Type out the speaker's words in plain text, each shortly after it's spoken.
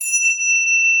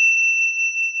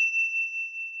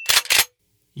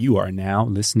You are now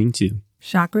listening to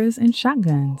Chakras and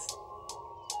Shotguns.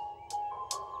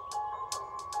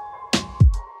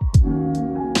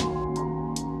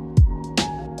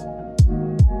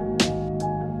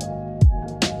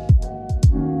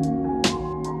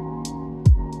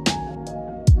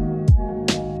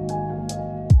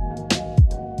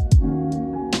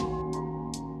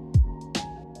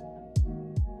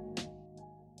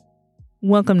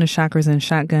 Welcome to Chakras and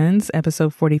Shotguns,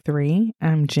 episode 43.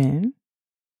 I'm Jen.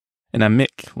 And I'm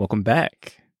Mick. Welcome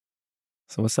back.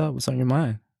 So what's up? What's on your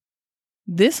mind?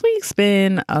 This week's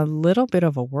been a little bit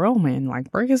of a whirlwind. Like,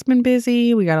 work has been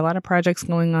busy. We got a lot of projects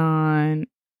going on.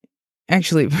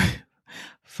 Actually,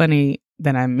 funny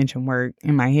that I mentioned work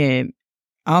in my head.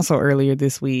 Also earlier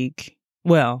this week,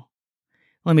 well,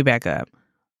 let me back up.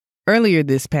 Earlier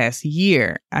this past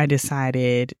year, I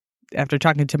decided, after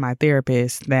talking to my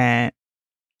therapist, that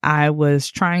I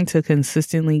was trying to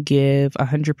consistently give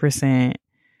 100%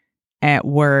 at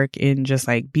work and just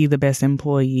like be the best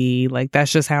employee. Like,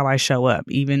 that's just how I show up,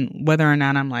 even whether or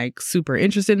not I'm like super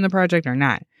interested in the project or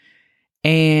not.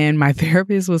 And my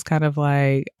therapist was kind of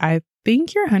like, I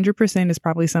think your 100% is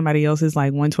probably somebody else's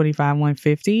like 125,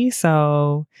 150.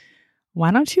 So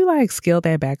why don't you like scale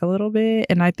that back a little bit?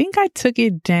 And I think I took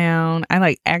it down. I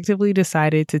like actively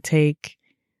decided to take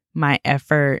my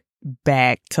effort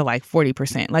back to like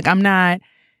 40%. Like, I'm not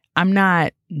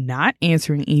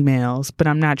answering emails, but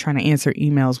I'm not trying to answer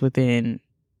emails within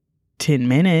 10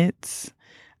 minutes.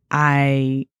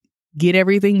 I get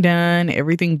everything done.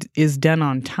 Everything is done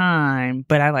on time,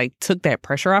 but I like took that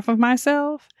pressure off of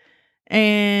myself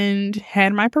and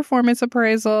had my performance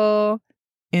appraisal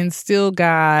and still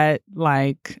got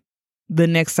like the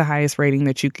next to highest rating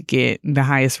that you could get. The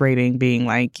highest rating being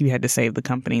like you had to save the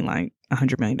company like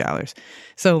 $100 million.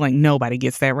 So like nobody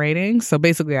gets that rating. So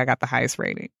basically I got the highest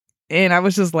rating. And I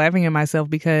was just laughing at myself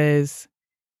because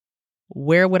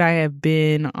where would I have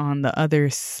been on the other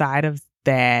side of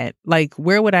that? Like,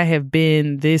 where would I have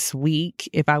been this week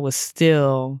if I was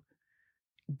still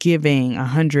giving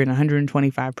 100,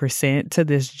 125% to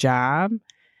this job?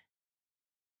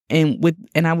 And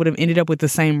I would have ended up with the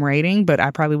same rating, but I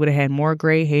probably would have had more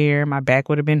gray hair. My back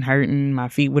would have been hurting. My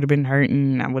feet would have been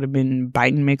hurting. I would have been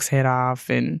biting Mick's head off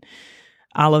and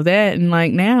all of that. And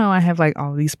like now I have like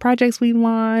all these projects we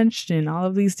launched and all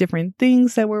of these different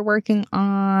things that we're working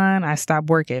on. I stopped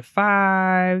work at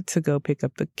 5 to go pick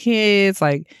up the kids.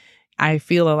 Like, I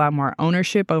feel a lot more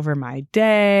ownership over my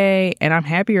day and I'm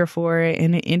happier for it.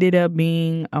 And it ended up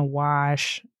being a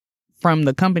wash from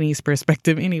the company's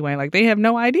perspective anyway. Like, they have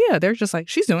no idea. They're just like,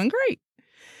 she's doing great.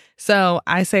 So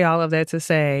I say all of that to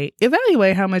say,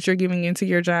 evaluate how much you're giving into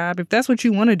your job. If that's what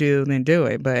you want to do, then do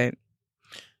it. But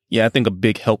Yeah, I think a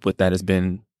big help with that has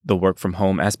been the work from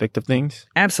home aspect of things.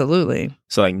 Absolutely.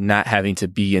 So like not having to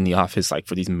be in the office like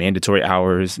for these mandatory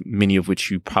hours, many of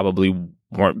which you probably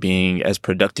weren't being as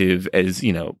productive as,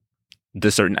 you know,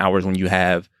 the certain hours when you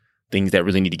have things that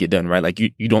really need to get done, right? Like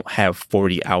you don't have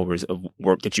 40 hours of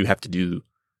work that you have to do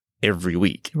every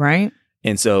week. Right.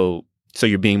 And so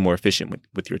you're being more efficient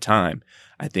with your time.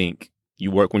 I think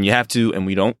you work when you have to and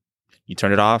we don't. You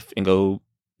turn it off and go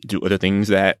do other things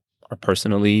that are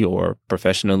personally or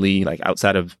professionally, like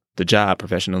outside of the job,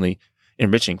 professionally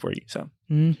enriching for you. So,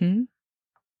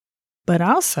 But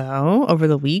also over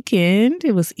the weekend,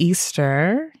 it was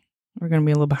Easter. We're going to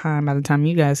be a little behind by the time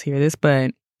you guys hear this,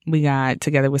 but we got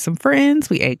together with some friends.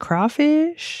 We ate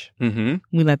crawfish. We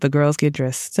let the girls get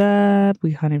dressed up.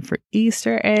 We hunted for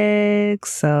Easter eggs.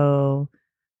 So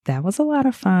that was a lot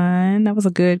of fun. That was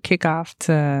a good kickoff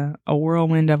to a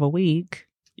whirlwind of a week.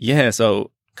 Yeah.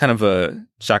 So kind of a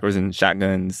Chakras and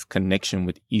Shotguns connection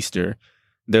with Easter.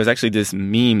 There's actually this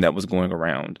meme that was going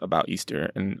around about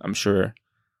Easter, and I'm sure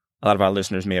a lot of our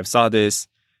listeners may have saw this.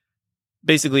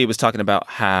 Basically, it was talking about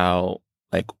how,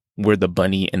 like, where the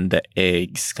bunny and the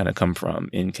eggs kind of come from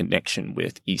in connection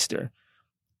with Easter.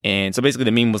 And so basically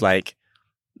the meme was like,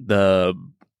 the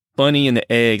bunny and the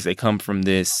eggs, they come from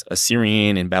this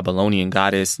Assyrian and Babylonian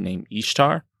goddess named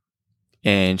Ishtar.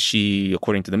 And she,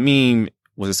 according to the meme,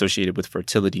 was associated with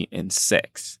fertility and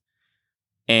sex.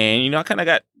 And, you know, I kind of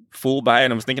got fooled by it.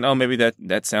 And I was thinking, oh, maybe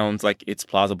that sounds like it's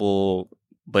plausible.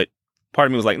 But part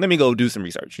of me was like, let me go do some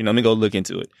research. You know, let me go look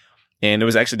into it. And there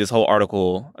was actually this whole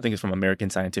article, I think it's from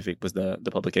American Scientific was the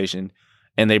publication.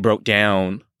 And they broke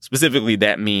down specifically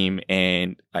that meme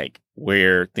and like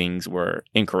where things were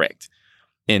incorrect.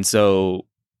 And so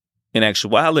in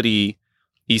actuality,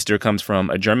 Easter comes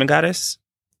from a German goddess.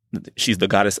 She's the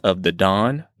goddess of the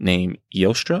dawn named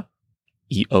Eostre,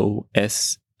 Eostre.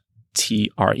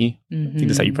 I think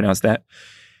that's how you pronounce that.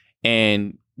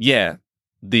 And yeah,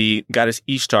 the goddess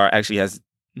Ishtar actually has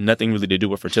nothing really to do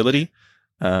with fertility.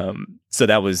 So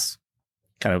that was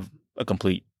kind of a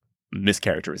complete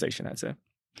mischaracterization, I'd say.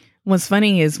 What's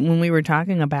funny is when we were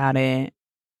talking about it,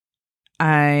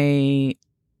 I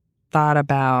thought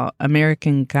about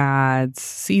American Gods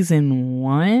season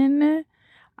 1.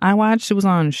 I watched, it was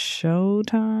on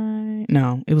Showtime.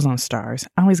 No, it was on Stars.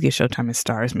 I always get Showtime and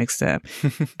Stars mixed up.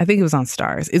 I think it was on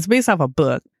Stars. It's based off a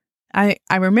book. I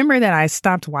remember that I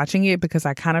stopped watching it because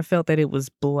I kind of felt that it was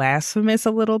blasphemous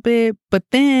a little bit. But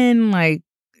then, like,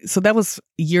 so that was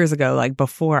years ago, like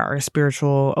before our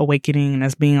spiritual awakening and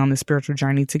us being on the spiritual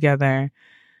journey together.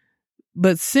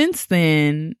 But since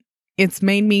then, it's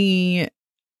made me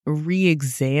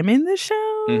re-examine the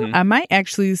show. Mm-hmm. I might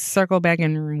actually circle back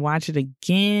and watch it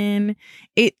again.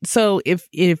 So if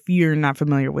you're not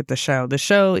familiar with the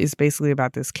show is basically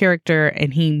about this character,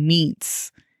 and he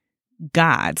meets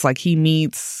gods. Like, he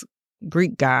meets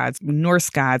Greek gods, Norse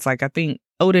gods. Like, I think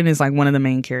Odin is like one of the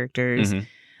main characters. Mm-hmm.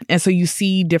 And so you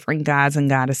see different gods and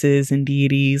goddesses and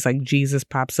deities. Like, Jesus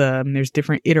pops up, and there's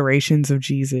different iterations of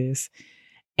Jesus.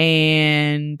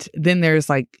 And then there's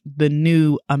like the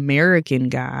new American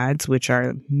gods, which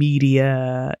are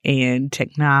media and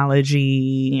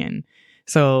technology. And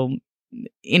so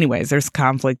anyways, there's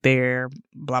conflict there,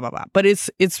 blah, blah, blah. But it's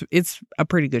a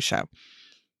pretty good show.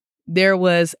 There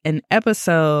was an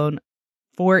episode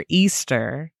for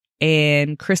Easter,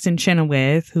 and Kristen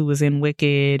Chenoweth, who was in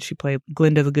Wicked, she played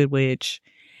Glinda the Good Witch,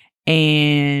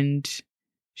 and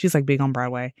she's like big on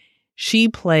Broadway. She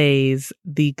plays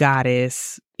the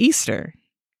goddess Easter,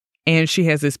 and she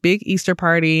has this big Easter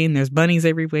party, and there's bunnies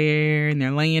everywhere, and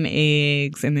they're laying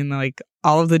eggs, and then like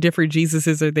all of the different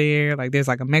Jesuses are there. Like, there's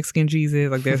like a Mexican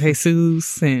Jesus, like there's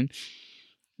Jesus, and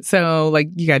so like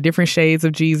you got different shades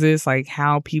of Jesus, like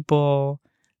how people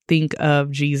think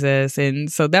of Jesus.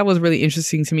 And so that was really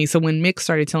interesting to me. So when Mick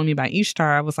started telling me about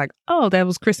Ishtar, I was like, oh, that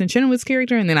was Kristen Chenoweth's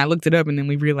character. And then I looked it up, and then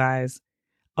we realized,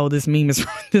 oh, this meme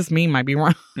might be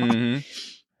wrong. Mm-hmm.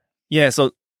 Yeah,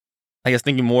 so I guess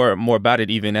thinking more about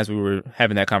it, even as we were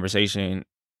having that conversation,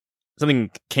 something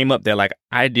came up that like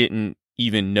I didn't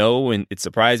even know, and it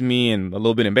surprised me and a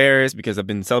little bit embarrassed because I've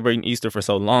been celebrating Easter for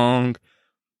so long.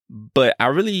 But I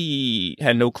really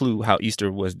had no clue how Easter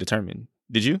was determined.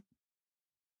 Did you?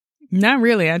 Not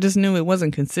really. I just knew it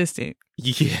wasn't consistent.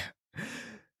 Yeah.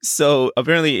 So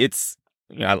apparently it's,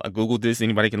 I Googled this.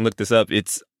 Anybody can look this up.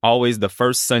 It's always the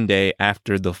first Sunday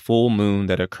after the full moon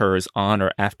that occurs on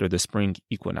or after the spring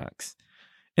equinox.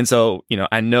 And so,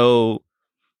 I know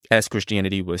as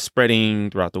Christianity was spreading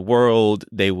throughout the world,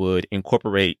 they would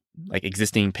incorporate like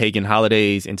existing pagan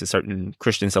holidays into certain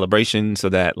Christian celebrations so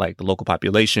that like the local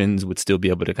populations would still be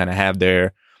able to kind of have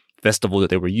their festival that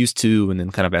they were used to. And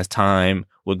then kind of as time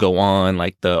would go on,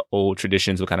 like the old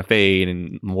traditions would kind of fade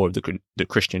and more of the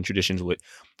Christian traditions would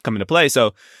come into play.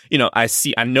 So,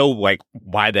 I know like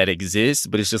why that exists,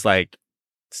 but it's just like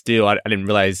still, I didn't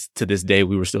realize to this day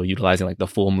we were still utilizing like the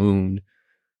full moon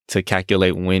to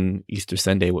calculate when Easter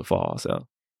Sunday would fall. So,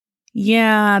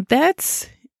 yeah, that's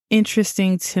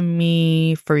interesting to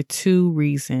me for two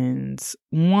reasons.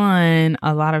 One,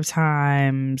 a lot of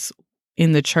times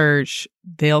in the church,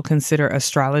 they'll consider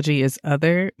astrology as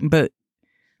other, but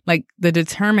like the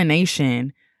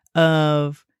determination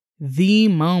of the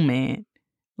moment,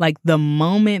 like the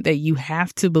moment that you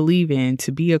have to believe in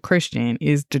to be a Christian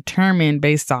is determined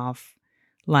based off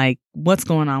like what's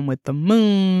going on with the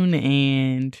moon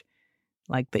and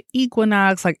like the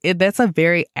equinox. Like that's a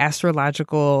very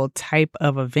astrological type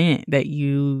of event that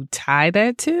you tie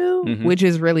that to, mm-hmm. which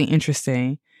is really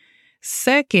interesting.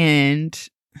 Second,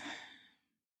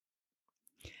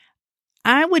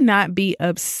 I would not be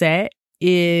upset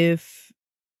if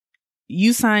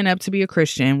you sign up to be a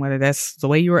Christian, whether that's the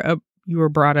way you were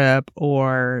brought up,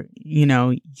 or,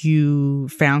 you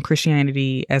found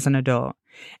Christianity as an adult,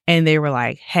 and they were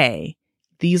like, hey,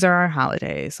 these are our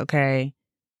holidays, okay?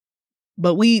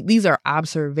 But these are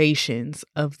observations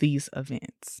of these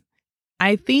events.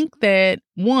 I think that,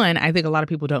 one, I think a lot of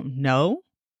people don't know.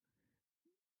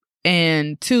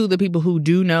 And two, the people who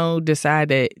do know decide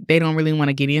that they don't really want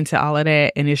to get into all of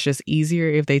that. And it's just easier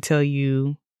if they tell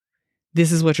you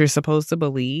this is what you're supposed to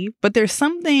believe. But there's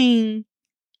something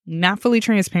not fully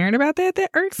transparent about that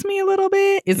irks me a little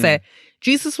bit. It's that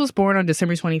Jesus was born on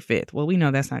December 25th. Well, we know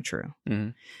that's not true.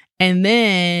 Mm-hmm. And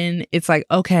then it's like,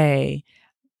 okay,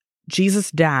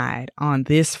 Jesus died on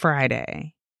this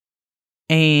Friday.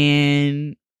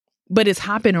 But it's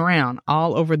hopping around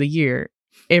all over the year,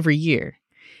 every year.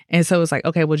 And so it's like,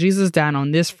 okay, well, Jesus died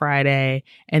on this Friday,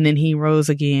 and then he rose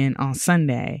again on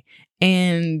Sunday.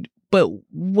 But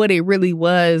what it really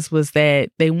was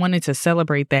that they wanted to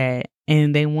celebrate that,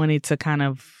 and they wanted to kind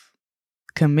of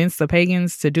convince the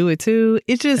pagans to do it too.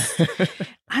 It just,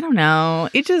 I don't know.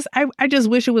 It just, I just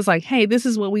wish it was like, hey, this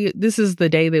is the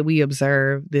day that we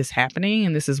observe this happening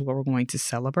and this is what we're going to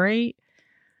celebrate.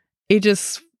 It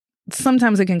just,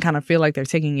 sometimes it can kind of feel like they're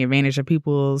taking advantage of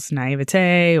people's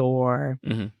naivete or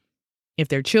if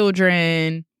they're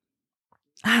children.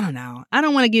 I don't know. I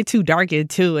don't want to get too dark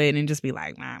into it and just be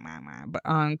like, but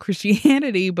on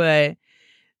Christianity, but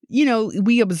you know,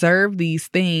 we observe these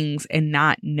things and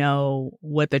not know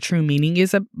what the true meaning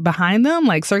is behind them.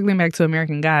 Like circling back to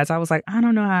American Gods, I was like, I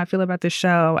don't know how I feel about this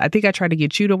show. I think I tried to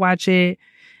get you to watch it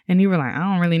and you were like, I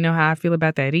don't really know how I feel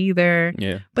about that either.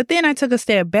 Yeah. But then I took a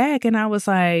step back and I was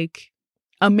like,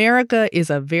 America is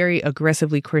a very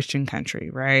aggressively Christian country,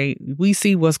 right? We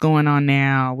see what's going on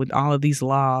now with all of these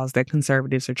laws that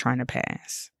conservatives are trying to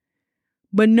pass.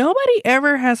 But nobody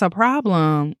ever has a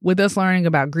problem with us learning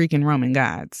about Greek and Roman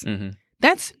gods.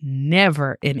 That's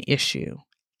never an issue.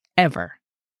 Ever.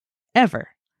 Ever.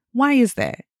 Why is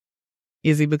that?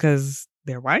 Is it because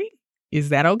they're white? Is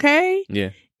that okay? Yeah.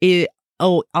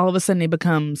 All of a sudden it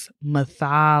becomes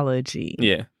mythology.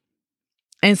 Yeah.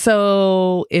 And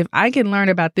so if I can learn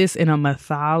about this in a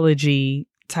mythology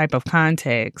type of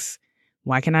context,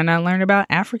 why can I not learn about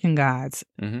African gods,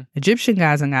 Egyptian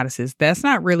gods and goddesses? That's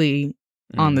not really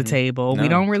on the table. No. We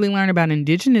don't really learn about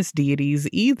indigenous deities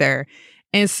either.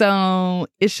 And so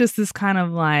it's just this kind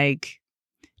of like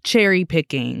cherry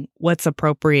picking what's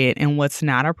appropriate and what's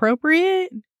not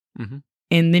appropriate.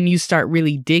 And then you start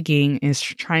really digging and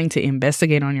trying to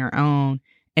investigate on your own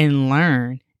and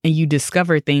learn. And you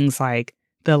discover things like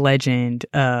the legend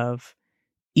of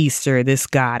Easter, this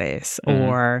goddess,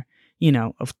 or you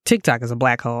know, TikTok is a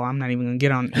black hole. I'm not even going to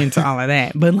get on into all of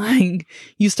that. But like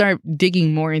you start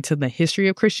digging more into the history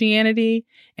of Christianity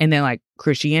and then like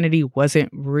Christianity wasn't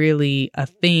really a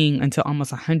thing until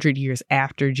almost 100 years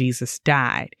after Jesus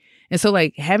died. And so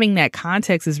like having that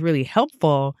context is really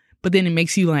helpful, but then it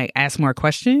makes you like ask more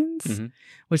questions,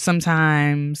 which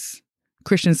sometimes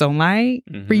Christians don't like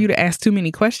for you to ask too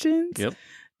many questions. Yep.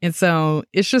 And so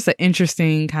it's just an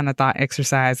interesting kind of thought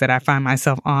exercise that I find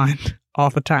myself on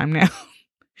all the time now.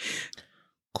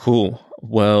 Cool.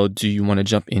 Well, do you want to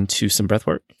jump into some breath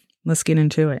work? Let's get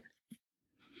into it.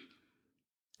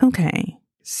 Okay.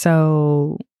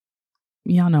 So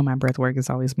y'all know my breath work is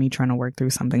always me trying to work through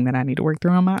something that I need to work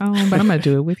through on my own, but I'm going to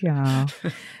do it with y'all.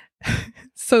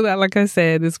 So that, like I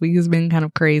said, this week has been kind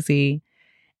of crazy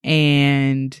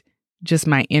and just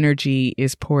my energy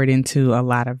is poured into a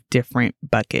lot of different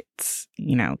buckets,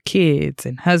 you know, kids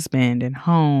and husband and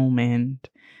home and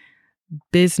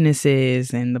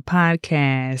businesses and the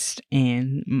podcast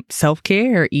and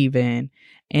self-care even.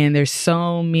 And there's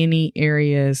so many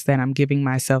areas that I'm giving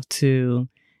myself to.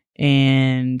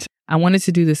 And I wanted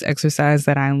to do this exercise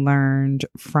that I learned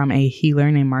from a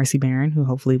healer named Marcy Barron, who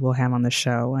hopefully we'll have on the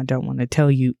show. I don't want to tell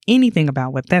you anything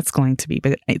about what that's going to be,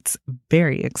 but it's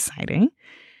very exciting.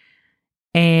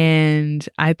 And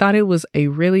I thought it was a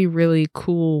really, really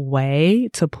cool way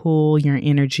to pull your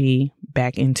energy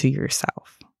back into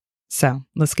yourself. So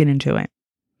let's get into it.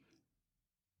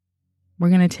 We're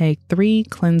going to take 3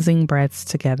 cleansing breaths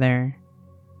together.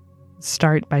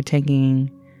 Start by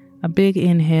taking a big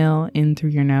inhale in through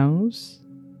your nose,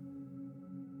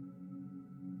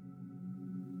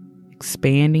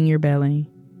 expanding your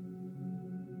belly.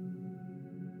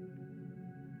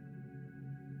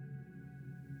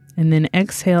 And then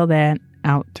exhale that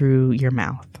out through your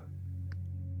mouth.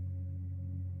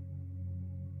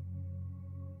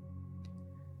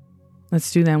 Let's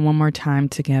do that one more time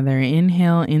together.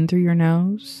 Inhale in through your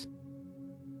nose,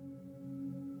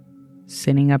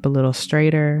 sitting up a little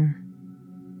straighter,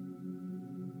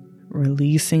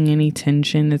 releasing any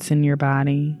tension that's in your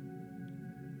body.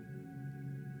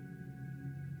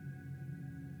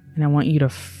 And I want you to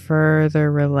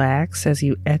further relax as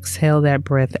you exhale that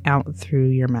breath out through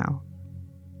your mouth.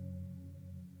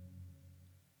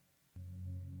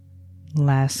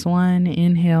 Last one,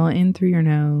 inhale in through your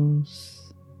nose.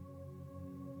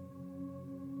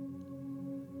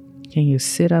 Can you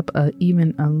sit up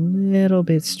even a little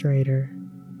bit straighter?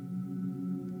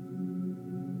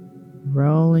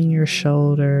 Rolling your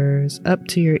shoulders up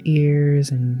to your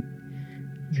ears and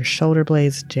your shoulder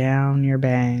blades down your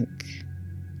back.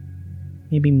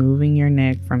 Maybe moving your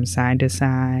neck from side to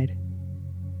side.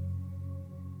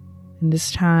 And this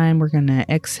time we're going to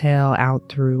exhale out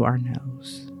through our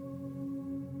nose.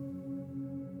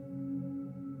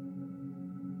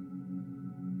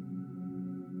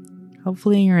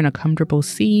 Hopefully you're in a comfortable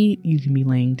seat. You can be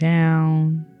laying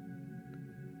down.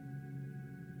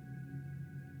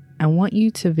 I want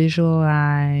you to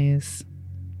visualize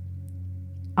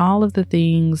all of the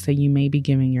things that you may be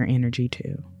giving your energy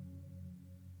to.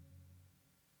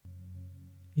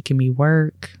 It can be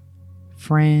work,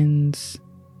 friends,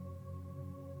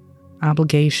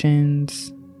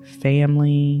 obligations,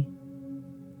 family,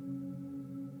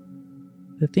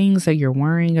 the things that you're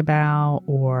worrying about,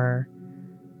 or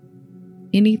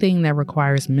anything that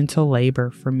requires mental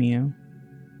labor from you.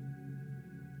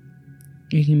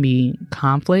 It can be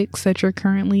conflicts that you're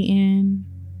currently in.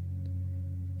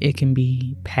 It can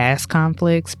be past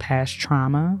conflicts, past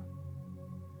trauma.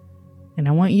 And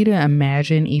I want you to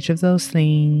imagine each of those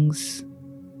things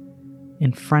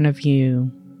in front of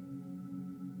you.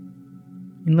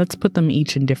 And let's put them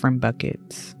each in different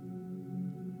buckets.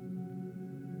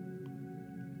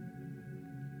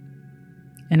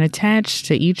 And attached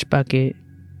to each bucket,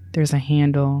 there's a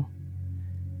handle.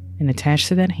 And attached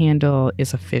to that handle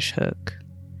is a fish hook.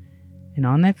 And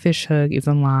on that fish hook is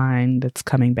a line that's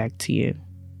coming back to you.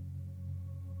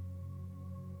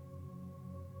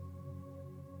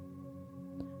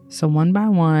 So one by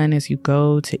one, as you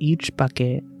go to each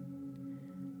bucket,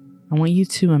 I want you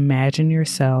to imagine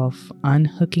yourself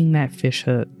unhooking that fish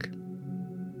hook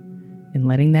and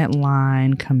letting that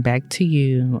line come back to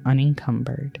you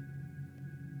unencumbered.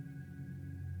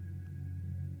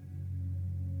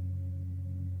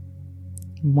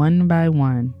 One by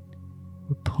one,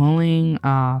 we're pulling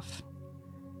off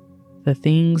the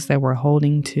things that we're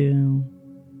holding to,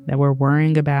 that we're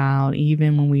worrying about,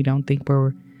 even when we don't think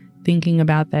we're thinking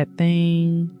about that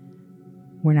thing.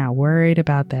 We're not worried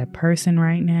about that person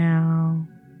right now,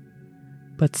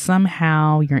 but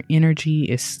somehow your energy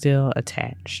is still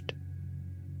attached.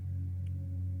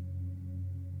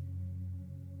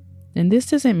 And this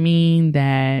doesn't mean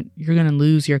that you're going to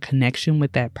lose your connection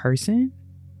with that person.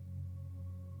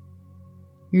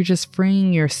 You're just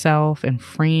freeing yourself and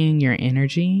freeing your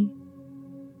energy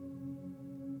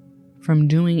from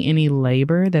doing any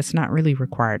labor that's not really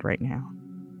required right now.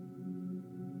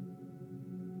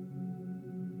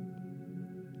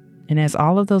 And as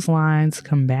all of those lines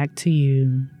come back to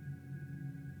you,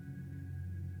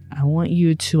 I want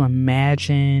you to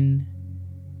imagine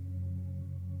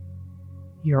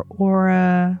your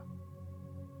aura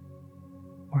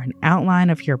or an outline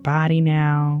of your body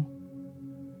now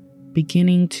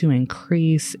beginning to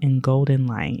increase in golden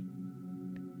light.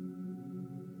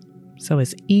 So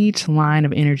as each line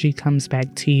of energy comes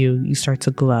back to you, you start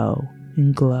to glow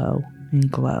and glow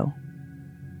and glow.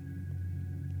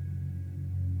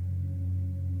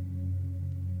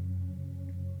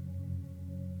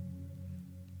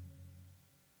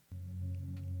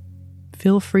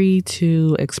 Feel free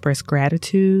to express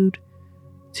gratitude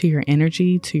to your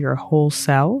energy, to your whole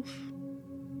self,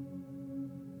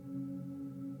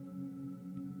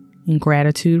 and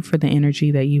gratitude for the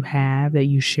energy that you have that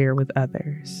you share with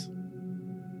others.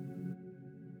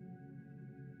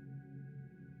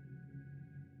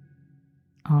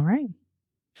 All right.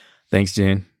 Thanks,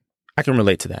 Jen. I can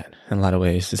relate to that in a lot of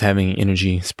ways, just having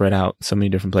energy spread out so many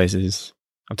different places.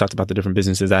 I've talked about the different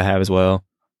businesses I have as well.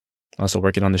 Also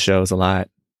working on the shows a lot.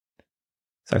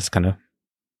 So I just kind of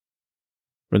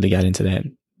really got into that,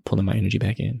 pulling my energy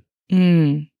back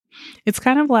in. It's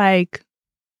kind of like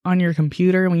on your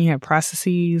computer when you have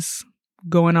processes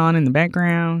going on in the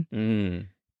background. And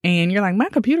you're like, my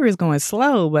computer is going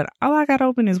slow, but all I got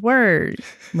open is Word.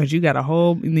 But you got a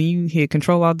whole, and then you hit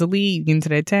Control-Alt-Delete, you get into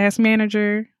that task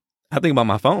manager. I think about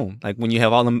my phone. Like when you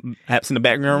have all the apps in the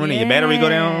background running, your battery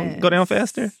go down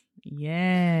faster.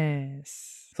 Yes.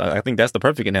 So I think that's the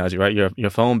perfect analogy, right? Your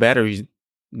phone batteries,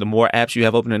 the more apps you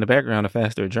have open in the background, the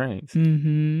faster it drains.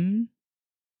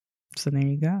 So there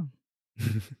you go.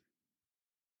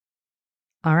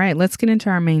 All right, let's get into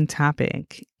our main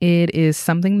topic. It is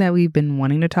something that we've been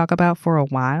wanting to talk about for a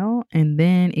while, and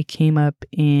then it came up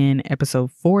in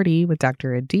episode 40 with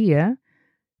Dr. Adia,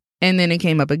 and then it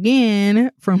came up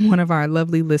again from one of our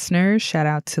lovely listeners. Shout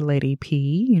out to Lady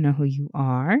P. You know who you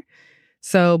are.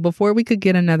 So before we could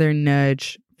get another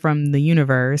nudge from the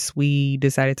universe, we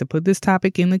decided to put this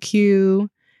topic in the queue.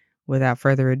 Without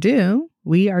further ado,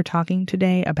 we are talking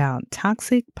today about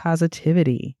toxic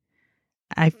positivity.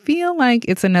 I feel like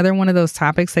it's another one of those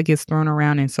topics that gets thrown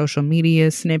around in social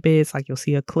media snippets, like you'll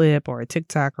see a clip or a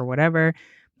TikTok or whatever,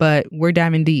 but we're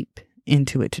diving deep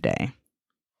into it today.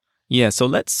 Yeah, so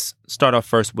let's start off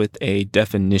first with a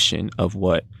definition of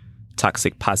what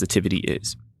toxic positivity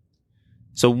is.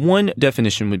 So one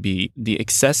definition would be the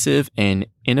excessive and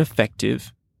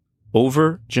ineffective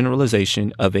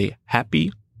overgeneralization of a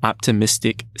happy,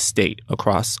 optimistic state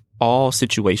across all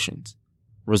situations,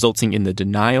 resulting in the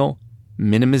denial,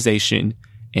 minimization,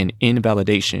 and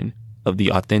invalidation of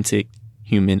the authentic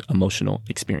human emotional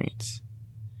experience.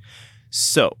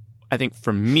 So I think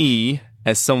for me,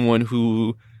 as someone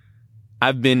who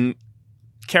I've been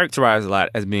characterized a lot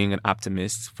as being an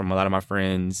optimist from a lot of my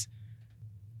friends,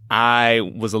 I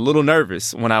was a little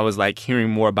nervous when I was like hearing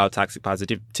more about toxic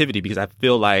positivity because I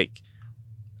feel like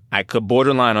I could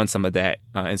borderline on some of that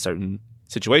in certain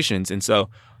situations. And so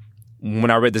when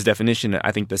I read this definition,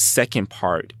 I think the second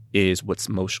part is what's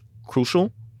most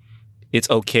crucial. It's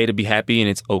okay to be happy and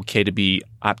it's okay to be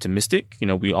optimistic. You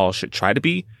know, we all should try to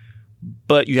be.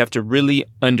 But you have to really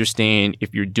understand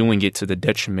if you're doing it to the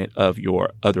detriment of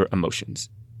your other emotions.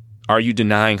 Are you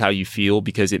denying how you feel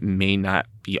because it may not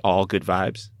be all good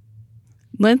vibes?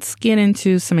 Let's get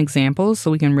into some examples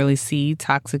so we can really see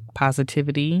toxic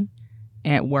positivity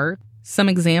at work. Some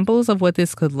examples of what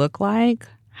this could look like: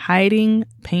 hiding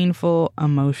painful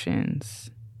emotions,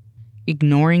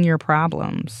 ignoring your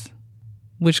problems,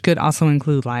 which could also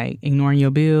include like ignoring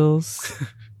your bills,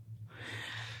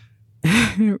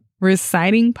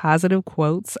 reciting positive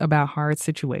quotes about hard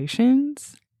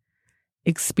situations,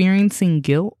 experiencing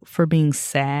guilt for being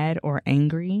sad or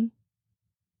angry.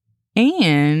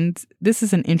 And this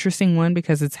is an interesting one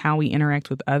because it's how we interact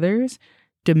with others,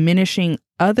 diminishing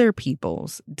other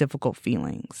people's difficult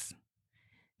feelings.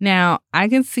 Now, I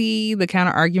can see the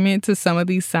counter argument to some of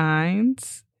these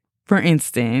signs. For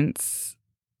instance,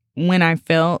 when I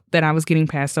felt that I was getting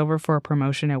passed over for a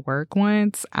promotion at work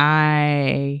once,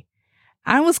 I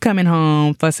was coming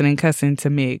home fussing and cussing to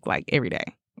Mick like every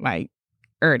day, like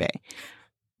every day.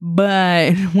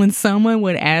 But when someone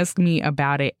would ask me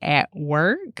about it at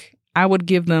work, I would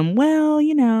give them, well,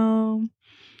 you know,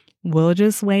 we'll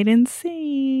just wait and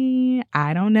see.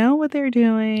 I don't know what they're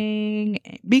doing.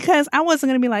 Because I wasn't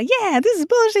going to be like, yeah, this is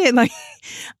bullshit. Like,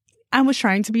 I was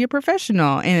trying to be a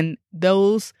professional. And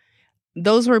those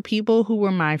were people who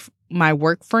were my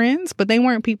work friends, but they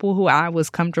weren't people who I was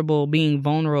comfortable being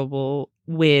vulnerable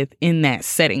with in that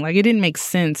setting. Like, it didn't make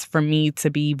sense for me to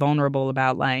be vulnerable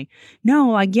about like,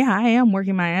 no, like, yeah, I am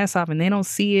working my ass off and they don't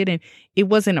see it. And it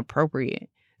wasn't appropriate.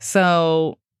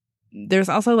 So there's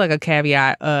also like a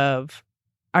caveat of,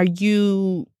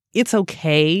 it's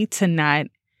okay to not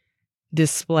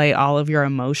display all of your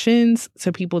emotions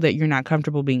to people that you're not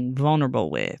comfortable being vulnerable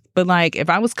with. But like, if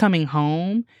I was coming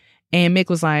home and Mick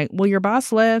was like, well, your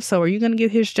boss left, so are you going to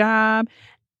get his job?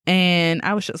 And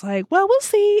I was just like, well, we'll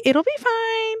see. It'll be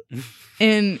fine.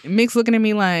 And Mick's looking at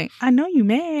me like, I know you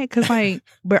mad because like,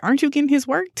 but aren't you getting his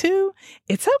work too?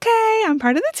 It's okay. I'm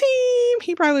part of the team.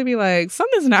 He'd probably be like,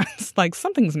 something's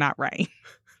not right.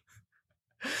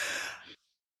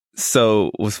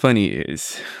 So what's funny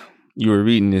is you were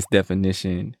reading this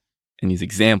definition and these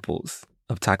examples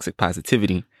of toxic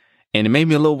positivity, and it made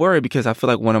me a little worried because I feel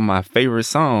like one of my favorite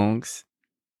songs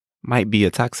might be a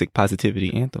toxic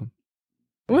positivity anthem.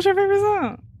 What's your favorite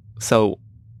song? So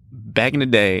back in the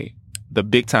day, the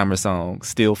Big Timer song,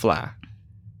 Still Fly,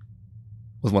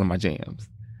 was one of my jams.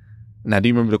 Now, do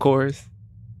you remember the chorus?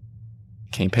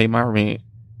 Can't pay my rent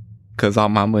because all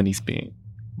my money spent,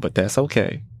 but that's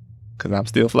okay because I'm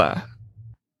still fly.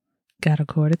 Got a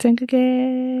quarter tank of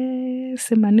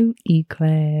gas in my new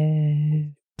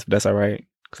E-Class. That's all right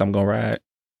because I'm going to ride.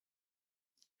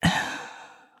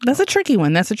 That's a tricky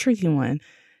one.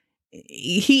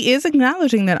 He is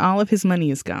acknowledging that all of his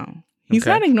money is gone. He's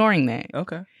not ignoring that.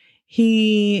 Okay.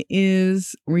 He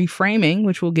is reframing,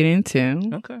 which we'll get into.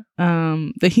 Okay.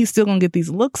 That he's still gonna get these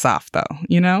looks off, though.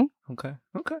 You know. Okay.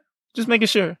 Just making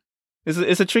sure.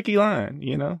 It's a tricky line,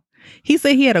 you know. He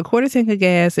said he had a quarter tank of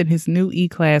gas in his new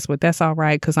E-Class, but that's all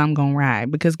right because I'm gonna ride.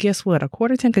 Because guess what? A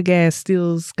quarter tank of gas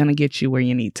still's gonna get you where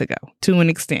you need to go to an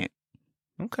extent.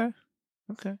 Okay.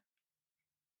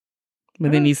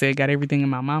 But then he said, got everything in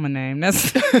my mama name.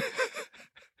 That's.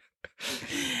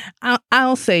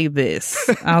 I'll say this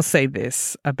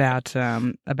about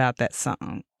that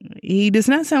song. He does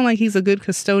not sound like he's a good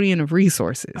custodian of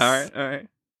resources. All right.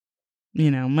 You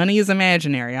know, money is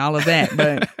imaginary, all of that,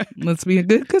 but let's be a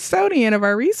good custodian of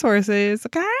our resources,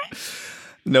 okay?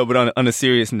 No, but on a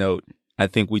serious note, I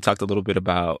think we talked a little bit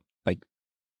about like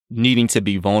needing to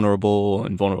be vulnerable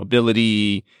and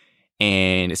vulnerability,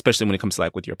 and especially when it comes to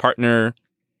like with your partner.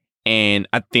 And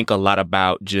I think a lot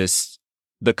about just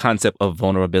the concept of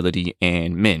vulnerability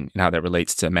and men and how that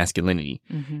relates to masculinity.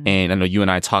 Mm-hmm. And I know you and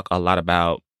I talk a lot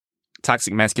about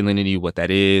toxic masculinity, what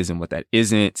that is and what that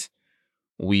isn't.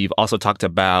 We've also talked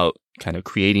about kind of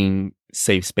creating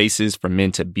safe spaces for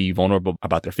men to be vulnerable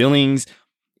about their feelings,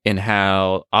 and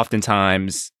how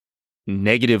oftentimes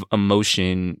negative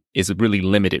emotion is really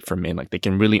limited for men. Like they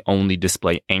can really only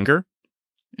display anger.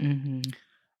 Mm-hmm.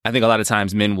 I think a lot of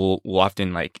times men will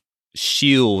often like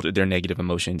shield their negative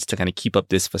emotions to kind of keep up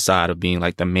this facade of being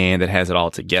like the man that has it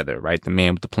all together, right? The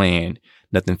man with the plan.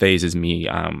 Nothing phases me.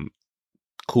 I'm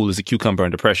cool as a cucumber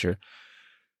under pressure.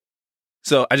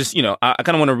 So I just, I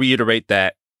kind of want to reiterate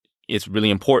that it's really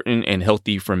important and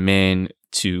healthy for men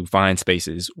to find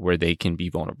spaces where they can be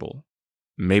vulnerable.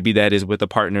 Maybe that is with a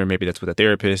partner. Maybe that's with a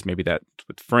therapist. Maybe that's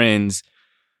with friends.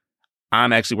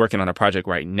 I'm actually working on a project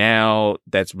right now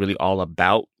that's really all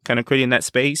about kind of creating that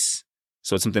space.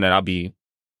 So it's something that I'll be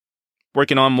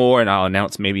working on more, and I'll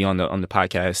announce maybe on the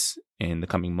podcast in the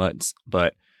coming months.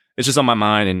 But it's just on my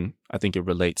mind, and I think it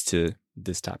relates to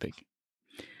this topic.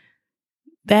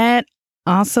 That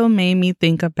also made me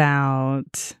think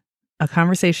about a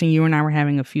conversation you and I were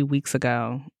having a few weeks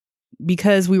ago,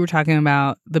 because we were talking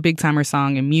about the Big Timer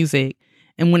song and music.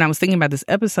 And when I was thinking about this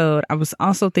episode, I was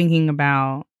also thinking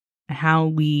about how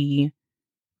we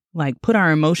like put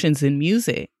our emotions in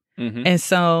music. Mm-hmm. And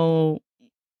so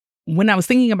when I was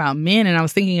thinking about men and I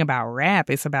was thinking about rap,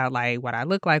 it's about like what I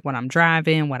look like when I'm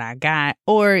driving, what I got,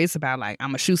 or it's about like I'm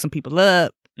gonna shoot some people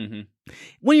up. Mm-hmm.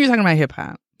 When you're talking about hip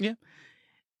hop. Yeah.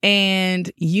 And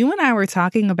you and I were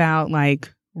talking about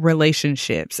like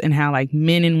relationships and how like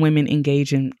men and women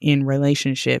engage in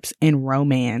relationships and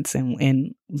romance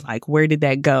and like where did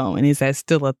that go and is that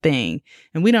still a thing?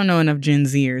 And we don't know enough Gen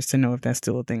Zers to know if that's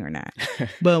still a thing or not.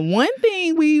 But one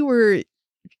thing we were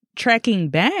tracking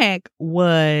back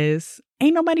was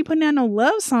ain't nobody putting out no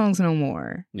love songs no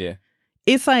more. Yeah.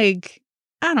 It's like,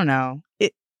 I don't know.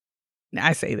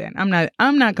 I say that.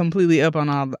 I'm not completely up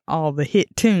on all the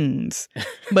hit tunes.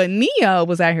 But Ne-Yo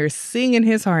was out here singing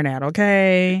his heart out,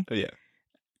 okay? Yeah.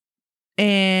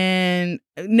 And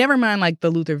never mind like the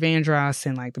Luther Vandross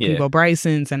and like the Peabo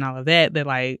Brysons and all of that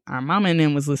like our mama and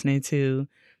them was listening to.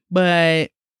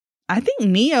 But I think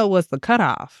Ne-Yo was the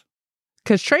cutoff.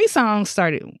 Because Trey Songz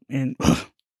started and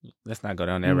let's not go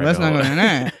down there. Let's not go down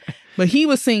there. But he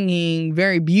was singing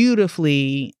very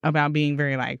beautifully about being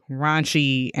very like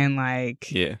raunchy and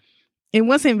like it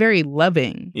wasn't very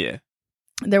loving. Yeah.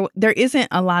 There isn't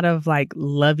a lot of like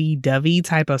lovey-dovey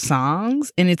type of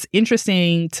songs. And it's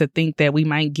interesting to think that we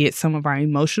might get some of our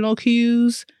emotional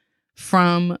cues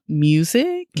from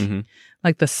music. Mm-hmm.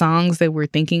 Like the songs that we're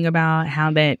thinking about,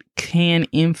 how that can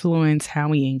influence how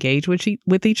we engage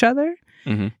with each other.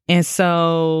 Mm-hmm. And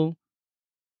so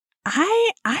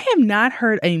I have not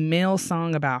heard a male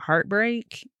song about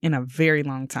heartbreak in a very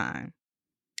long time.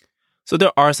 So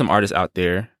there are some artists out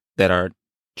there that are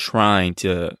trying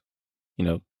to,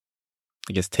 I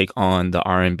guess take on the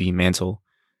R&B mantle.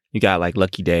 You got like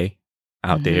Lucky Day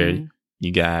out there.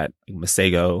 You got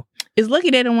Masego. Is Lucky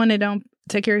Day the one that don't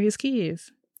take care of his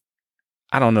kids?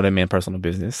 I don't know that man personal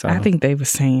business. So. I think they were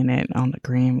saying that on the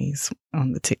Grammys,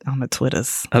 on the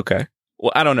Twitters. Okay.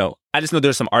 Well, I don't know. I just know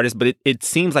there's some artists, but it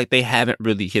seems like they haven't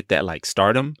really hit that like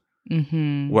stardom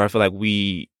where I feel like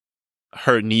we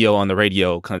heard Ne-Yo on the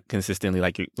radio consistently.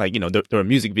 Like there are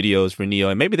music videos for Ne-Yo,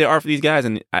 and maybe there are for these guys,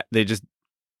 and they just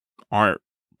aren't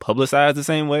publicized the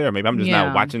same way, or maybe I'm just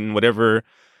not watching whatever.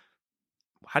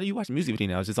 How do you watch music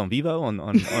video now? It's just on Vivo on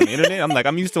the internet.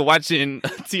 I'm used to watching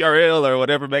TRL or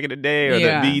whatever back in the day, or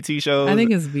the BET shows. I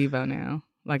think it's Vivo now.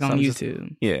 Like on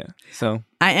YouTube. So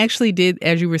I actually did,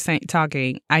 as you were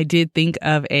talking, I did think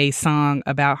of a song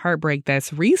about heartbreak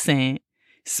that's recent,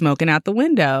 Smoking Out the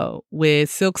Window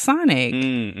with Silk Sonic.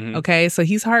 Mm-hmm. Okay, so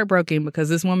he's heartbroken because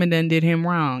this woman done did him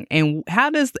wrong. And how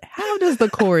does the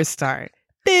chorus start?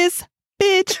 This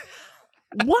bitch.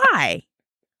 Why?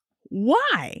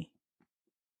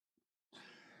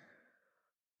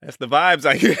 That's the vibes,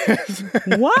 I guess.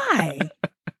 Why?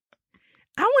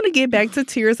 I want to get back to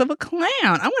Tears of a Clown.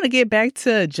 I want to get back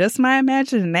to Just My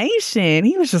Imagination.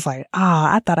 He was just like,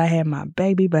 I thought I had my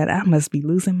baby, but I must be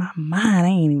losing my mind. I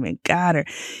ain't even got her.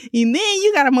 And then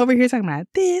you got him over here talking about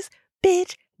this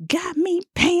bitch got me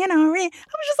paying her rent.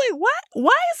 I was just like, what?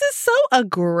 Why is this so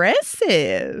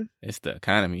aggressive? It's the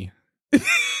economy.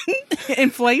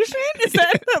 Inflation? Is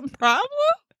that the problem?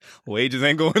 Wages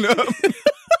ain't going up.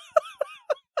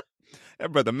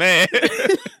 That brother, man.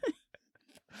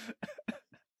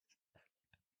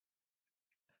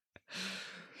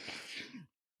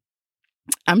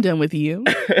 I'm done with you.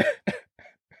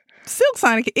 Silk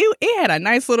Sonic, it had a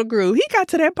nice little groove. He got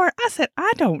to that part. I said,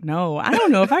 I don't know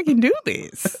if I can do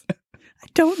this. I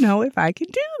don't know if I can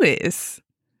do this.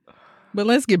 But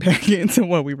let's get back into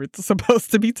what we were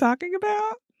supposed to be talking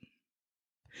about.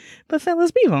 But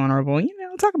fellas, be vulnerable.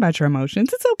 Talk about your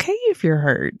emotions. It's okay if you're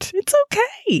hurt. It's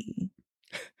okay.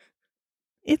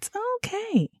 It's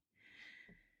okay.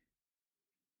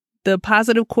 The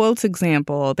positive quotes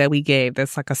example that we gave,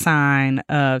 that's like a sign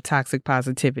of toxic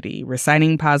positivity,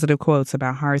 reciting positive quotes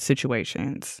about hard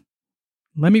situations.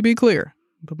 Let me be clear.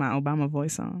 Put my Obama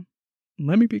voice on.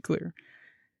 Let me be clear.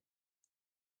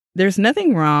 There's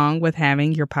nothing wrong with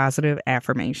having your positive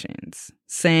affirmations,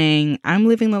 saying, I'm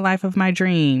living the life of my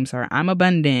dreams, or I'm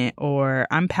abundant, or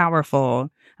I'm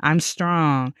powerful, I'm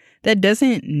strong. That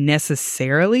doesn't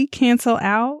necessarily cancel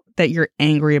out that you're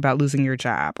angry about losing your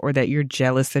job or that you're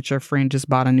jealous that your friend just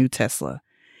bought a new Tesla.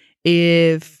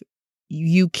 If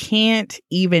you can't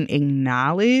even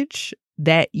acknowledge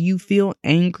that you feel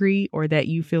angry or that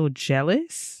you feel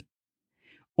jealous,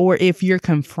 or if you're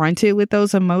confronted with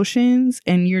those emotions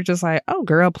and you're just like, oh,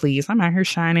 girl, please, I'm out here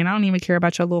shining. I don't even care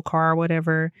about your little car or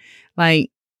whatever. Like,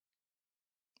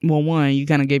 well, one, you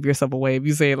kind of gave yourself away if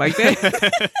you say it like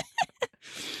that.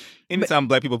 Anytime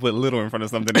Black people put little in front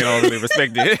of something, they don't really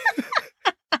respect it.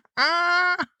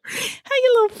 How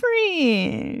your little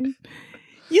friend?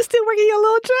 You still working your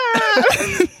little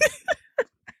job?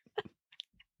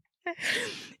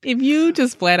 If you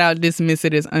just flat out dismiss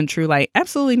it as untrue, like,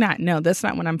 absolutely not. No, that's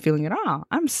not what I'm feeling at all.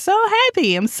 I'm so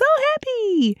happy. I'm so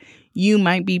happy. You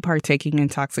might be partaking in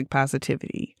toxic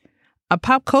positivity. A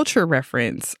pop culture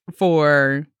reference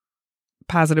for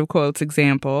positive quotes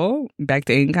example, back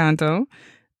to Encanto,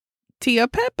 Tia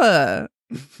Peppa.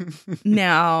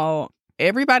 Now,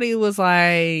 everybody was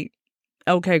like,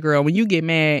 okay, girl, when you get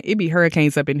mad, it be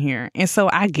hurricanes up in here. And so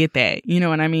I get that. You know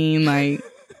what I mean? Like,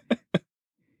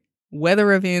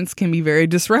 weather events can be very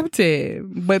disruptive,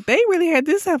 but they really had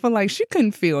this happen. Like, she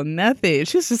couldn't feel nothing.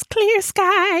 She was just clear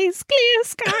skies, clear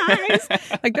skies.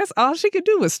 Like, that's all she could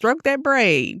do was stroke that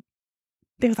braid.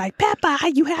 They was like, Peppa,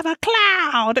 you have a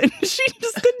cloud. And she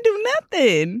just couldn't do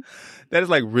nothing. That is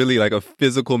like really like a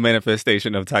physical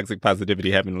manifestation of toxic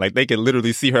positivity happening. Like, they could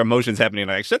literally see her emotions happening.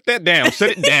 Like, shut that down.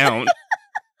 Shut it down.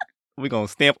 We're going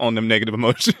to stamp on them negative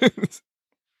emotions.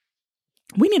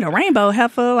 We need a rainbow,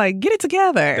 heifer. Like, get it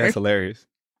together. That's hilarious.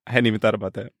 I hadn't even thought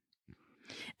about that.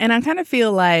 And I kind of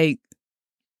feel like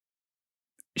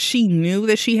she knew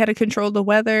that she had to control the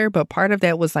weather, but part of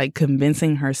that was like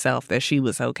convincing herself that she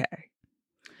was okay.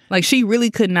 Like, she really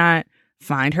could not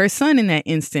find her son in that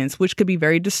instance, which could be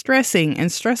very distressing and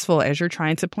stressful as you're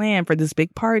trying to plan for this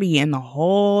big party and the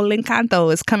whole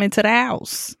Encanto is coming to the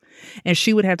house. And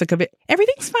she would have to convince,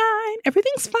 everything's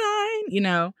fine, you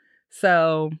know?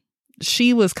 So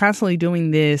she was constantly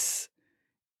doing this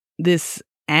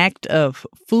act of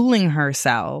fooling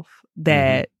herself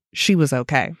that she was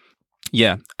okay.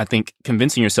 Yeah, I think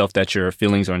convincing yourself that your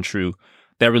feelings are untrue,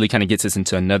 that really kind of gets us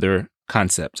into another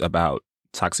concept about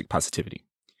toxic positivity.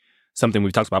 Something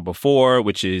we've talked about before,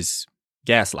 which is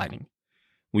gaslighting.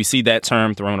 We see that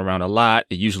term thrown around a lot.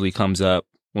 It usually comes up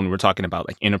when we're talking about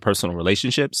like interpersonal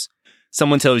relationships.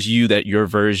 Someone tells you that your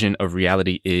version of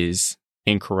reality is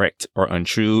incorrect or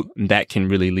untrue. That can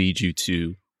really lead you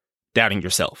to doubting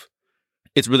yourself.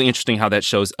 It's really interesting how that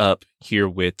shows up here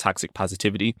with toxic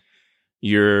positivity.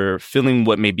 You're feeling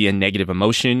what may be a negative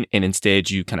emotion, and instead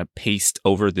you kind of paste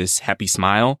over this happy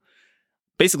smile.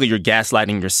 Basically, you're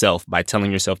gaslighting yourself by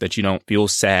telling yourself that you don't feel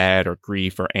sad or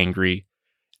grief or angry.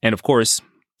 And of course,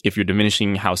 if you're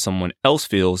diminishing how someone else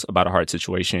feels about a hard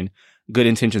situation, good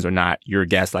intentions or not, you're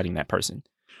gaslighting that person.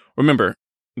 Remember,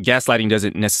 gaslighting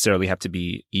doesn't necessarily have to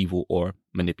be evil or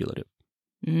manipulative.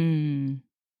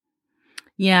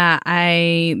 Yeah,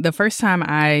 the first time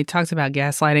I talked about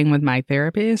gaslighting with my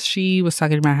therapist, she was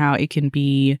talking about how it can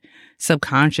be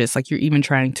subconscious, like you're even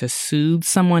trying to soothe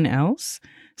someone else.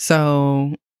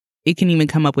 So it can even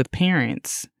come up with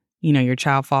parents. You know, your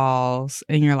child falls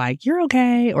and you're like, you're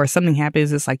okay. Or something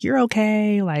happens, it's like, you're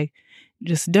okay. Like,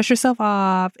 just dust yourself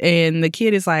off. And the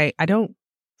kid is like, I don't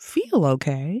feel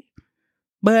okay.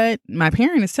 But my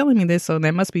parent is telling me this, so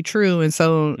that must be true. And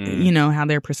so, you know, how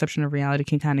their perception of reality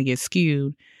can kind of get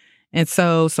skewed. And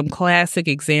so some classic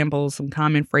examples, some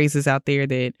common phrases out there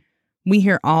that we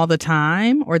hear all the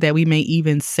time, or that we may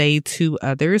even say to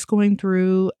others going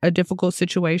through a difficult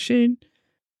situation.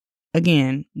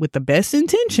 Again, with the best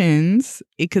intentions,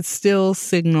 it could still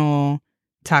signal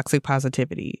toxic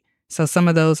positivity. So some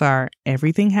of those are,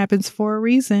 everything happens for a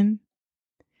reason.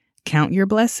 Count your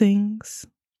blessings.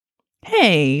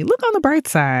 Hey, look on the bright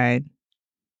side.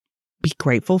 Be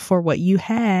grateful for what you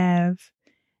have.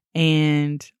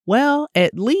 And, well,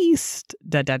 at least,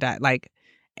 like,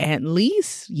 at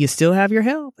least you still have your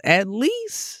health. At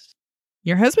least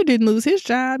your husband didn't lose his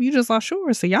job. You just lost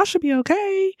yours. So y'all should be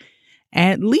okay.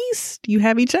 At least you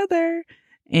have each other.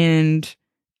 And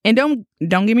don't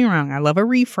get me wrong. I love a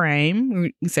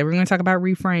reframe. We said we're going to talk about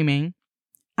reframing.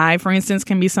 I, for instance,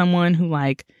 can be someone who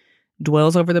like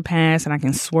dwells over the past and I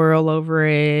can swirl over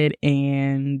it.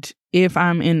 And if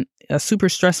I'm in a super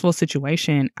stressful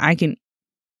situation, I can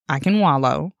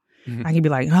wallow. Mhm. I can be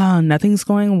like, oh, nothing's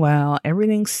going well.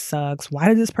 Everything sucks. Why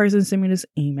did this person send me this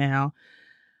email?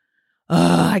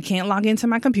 I can't log into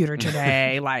my computer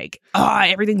today. Like,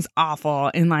 everything's awful.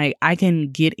 And like, I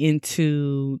can get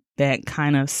into that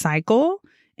kind of cycle.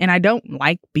 And I don't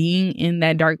like being in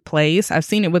that dark place. I've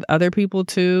seen it with other people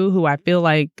too, who I feel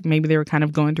like maybe they were kind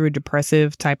of going through a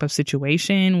depressive type of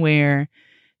situation where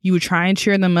you would try and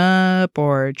cheer them up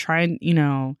or try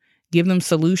and, give them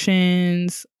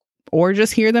solutions or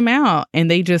just hear them out. And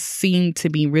they just seemed to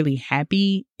be really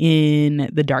happy in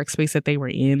the dark space that they were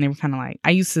in. They were kind of like,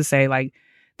 I used to say like,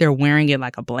 they're wearing it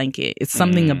like a blanket. It's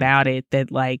something about it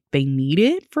that like they need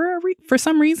it for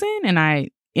some reason. And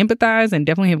I empathize and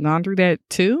definitely have gone through that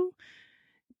too.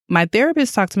 My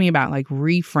therapist talked to me about like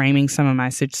reframing some of my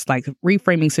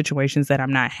reframing situations that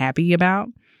I'm not happy about.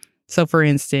 So for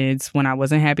instance, when I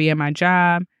wasn't happy at my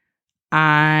job,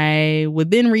 I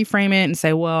would then reframe it and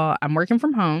say, well, I'm working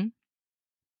from home.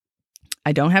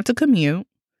 I don't have to commute.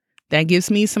 That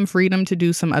gives me some freedom to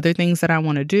do some other things that I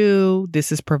want to do.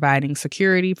 This is providing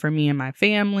security for me and my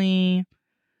family.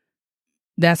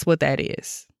 That's what that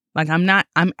is. Like,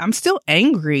 I'm still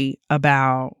angry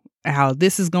about how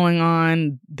this is going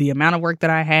on, the amount of work that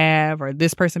I have, or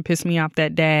this person pissed me off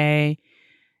that day.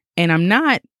 And I'm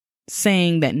not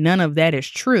saying that none of that is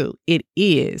true. It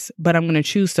is, but I'm going to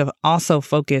choose to also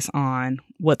focus on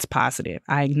what's positive.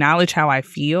 I acknowledge how I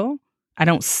feel. I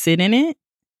don't sit in it.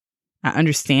 I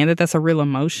understand that that's a real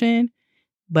emotion,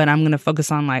 but I'm going to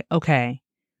focus on like, okay,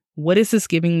 what is this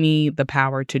giving me the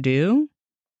power to do?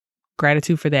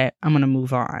 Gratitude for that. I'm going to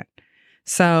move on.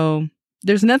 So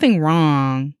there's nothing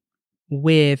wrong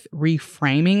with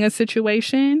reframing a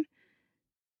situation.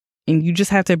 And you just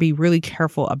have to be really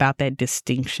careful about that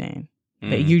distinction,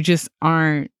 that you just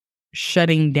aren't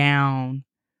shutting down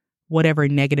whatever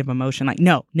negative emotion. Like,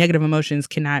 no, negative emotions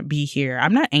cannot be here.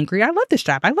 I'm not angry. I love this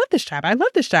job. I love this job. I love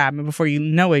this job. And before you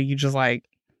know it, you just like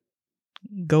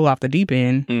go off the deep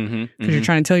end because you're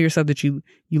trying to tell yourself that you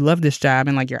love this job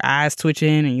and like your eyes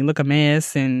twitching and you look a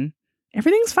mess and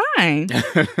everything's fine.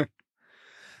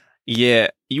 Yeah,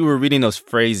 you were reading those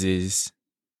phrases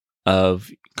of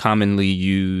commonly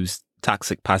used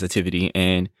toxic positivity,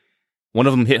 and one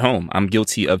of them hit home. I'm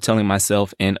guilty of telling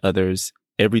myself and others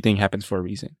everything happens for a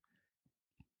reason.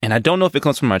 And I don't know if it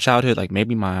comes from my childhood, like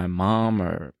maybe my mom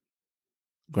or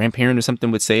grandparent or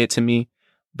something would say it to me,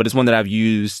 but it's one that I've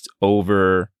used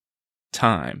over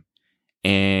time.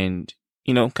 And,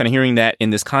 kind of hearing that in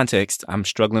this context, I'm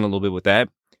struggling a little bit with that.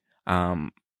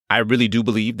 I really do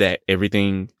believe that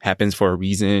everything happens for a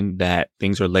reason, that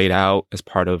things are laid out as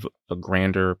part of a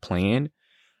grander plan.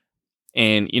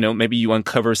 And, maybe you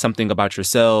uncover something about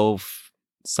yourself,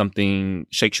 something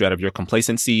shakes you out of your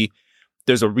complacency.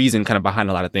 There's a reason kind of behind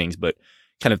a lot of things, but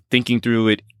kind of thinking through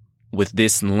it with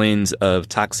this lens of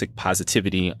toxic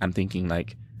positivity, I'm thinking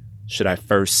like, should I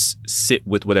first sit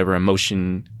with whatever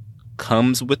emotion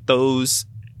comes with those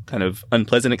kind of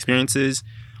unpleasant experiences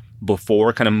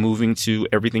before kind of moving to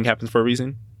everything happens for a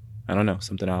reason? I don't know.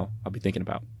 Something I'll be thinking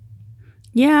about.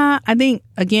 Yeah, I think,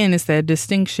 again, it's that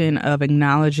distinction of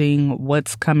acknowledging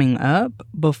what's coming up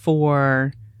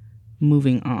before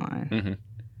moving on. Mm-hmm.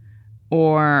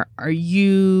 Or are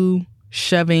you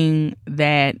shoving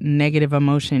that negative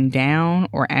emotion down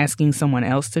or asking someone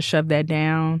else to shove that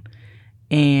down?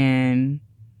 And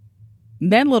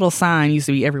that little sign used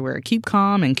to be everywhere. Keep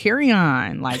calm and carry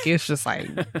on. Like, it's just like,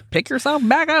 pick yourself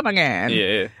back up again.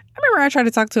 Yeah. I remember I tried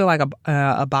to talk to like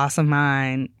a boss of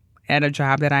mine at a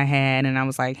job that I had. And I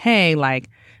was like, hey, like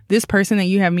this person that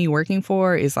you have me working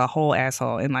for is a whole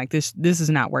asshole. And like, this is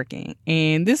not working.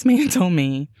 And this man told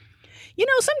me,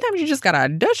 sometimes you just got to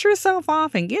dust yourself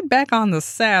off and get back on the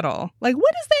saddle. Like,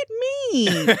 what does that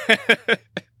mean?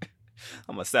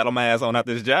 I'm going to saddle my ass on out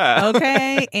this job.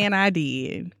 Okay. And I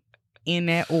did. In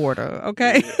that order,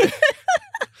 okay?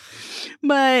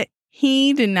 But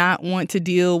he did not want to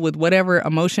deal with whatever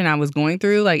emotion I was going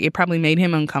through. Like, it probably made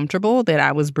him uncomfortable that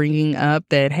I was bringing up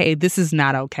that, hey, this is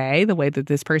not okay, the way that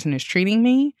this person is treating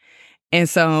me. And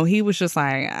so he was just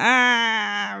like,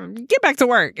 get back to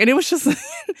work. And it was just,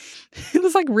 it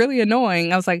was like really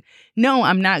annoying. I was like, no,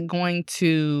 I'm not going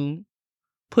to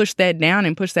push that down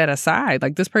and push that aside.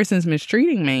 Like, this person's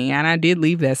mistreating me. And I did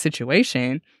leave that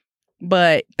situation.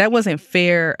 But that wasn't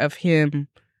fair of him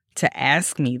to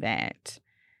ask me that.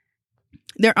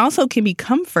 There also can be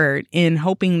comfort in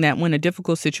hoping that when a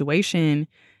difficult situation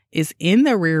is in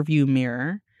the rearview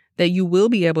mirror, that you will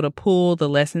be able to pull the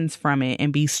lessons from it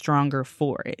and be stronger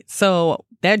for it. So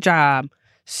that job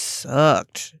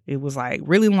sucked. It was like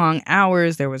really long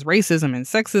hours. There was racism and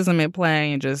sexism at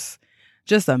play and just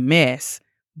a mess.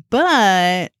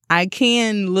 But I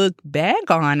can look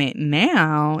back on it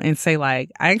now and say,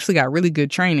 like, I actually got really good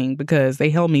training because they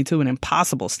held me to an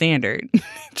impossible standard,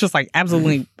 just like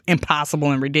absolutely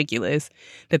impossible and ridiculous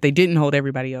that they didn't hold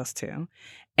everybody else to.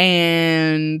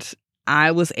 And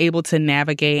I was able to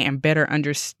navigate and better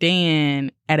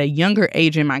understand at a younger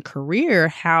age in my career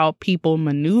how people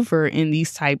maneuver in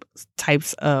these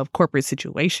types of corporate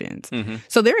situations. Mm-hmm.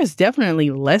 So there is definitely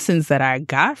lessons that I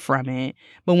got from it.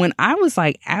 But when I was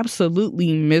like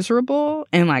absolutely miserable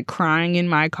and like crying in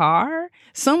my car,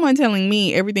 someone telling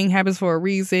me everything happens for a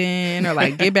reason or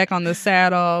like get back on the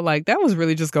saddle, like that was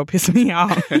really just gonna piss me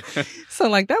off. So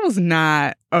like that was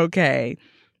not okay.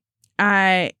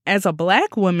 As a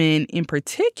Black woman in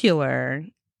particular,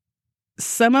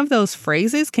 some of those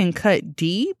phrases can cut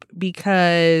deep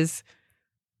because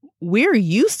we're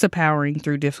used to powering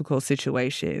through difficult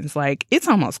situations. Like, it's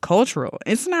almost cultural.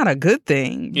 It's not a good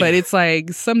thing, but it's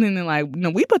like something that, like, you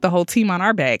know, we put the whole team on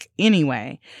our back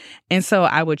anyway. And so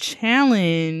I would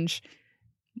challenge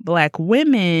Black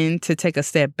women to take a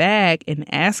step back and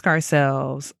ask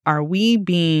ourselves, are we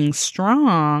being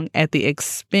strong at the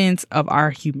expense of our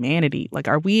humanity? Like,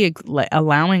 are we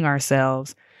allowing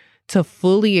ourselves to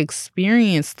fully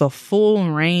experience the full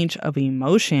range of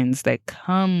emotions that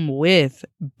come with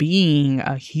being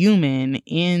a human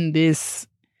in this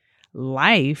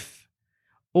life?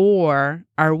 Or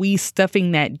are we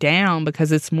stuffing that down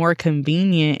because it's more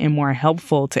convenient and more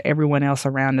helpful to everyone else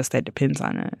around us that depends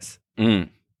on us?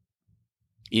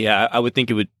 Yeah, I would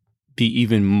think it would be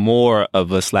even more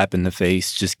of a slap in the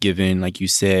face, just given, like you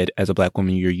said, as a Black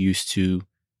woman, you're used to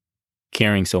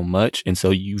caring so much. And so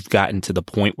you've gotten to the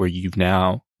point where you've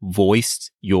now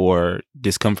voiced your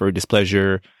discomfort,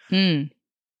 displeasure, and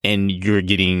you're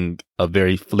getting a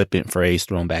very flippant phrase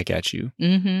thrown back at you.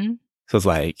 Mm-hmm. So it's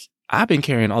like, I've been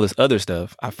carrying all this other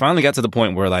stuff. I finally got to the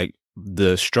point where like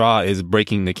the straw is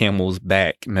breaking the camel's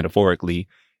back metaphorically.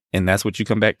 And that's what you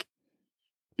come back.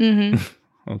 Mm-hmm.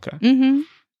 Okay. Mm-hmm.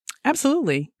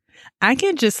 Absolutely. I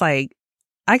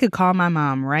could call my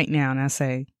mom right now and I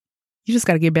say, you just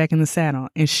got to get back in the saddle,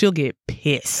 and she'll get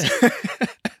pissed.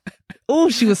 Oh,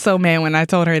 she was so mad when I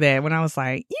told her that, when I was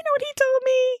like, you know what he told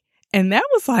me? And that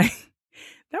was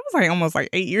like almost like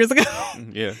 8 years ago.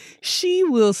 Yeah. She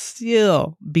will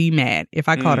still be mad if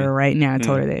I called her right now and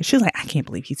told her that. She was like, I can't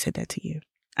believe he said that to you.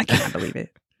 I cannot believe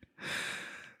it.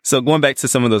 So going back to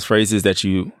some of those phrases that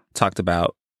you talked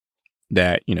about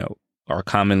that, you know, are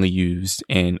commonly used,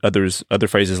 and other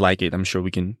phrases like it, I'm sure we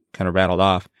can kind of rattle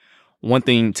off. One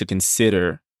thing to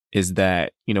consider is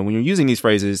that, you know, when you're using these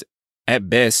phrases, at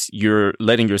best, you're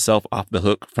letting yourself off the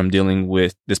hook from dealing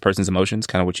with this person's emotions,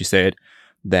 kind of what you said,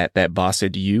 that boss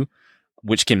said to you,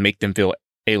 which can make them feel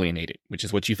alienated, which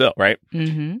is what you felt, right?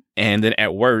 Mm-hmm. And then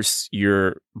at worst,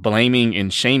 you're blaming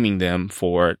and shaming them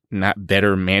for not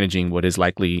better managing what is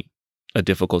likely a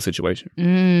difficult situation.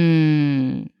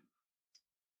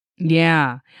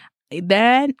 Yeah,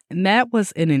 that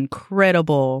was an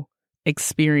incredible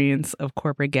experience of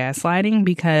corporate gaslighting,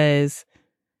 because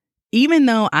even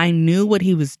though I knew what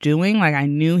he was doing, like I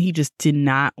knew he just did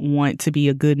not want to be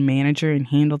a good manager and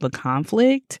handle the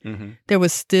conflict, there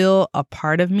was still a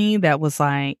part of me that was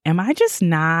like, am I just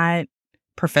not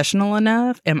professional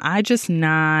enough? Am I just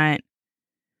not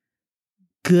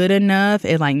good enough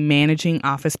at like managing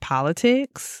office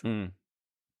politics?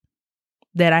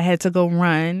 That I had to go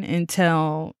run and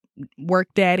tell work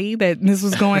daddy that this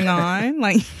was going on.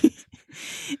 Like,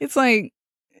 it's like,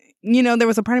 you know, there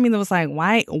was a part of me that was like,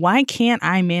 why can't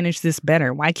I manage this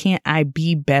better? Why can't I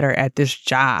be better at this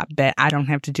job that I don't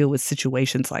have to deal with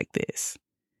situations like this?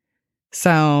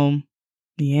 So,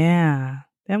 yeah,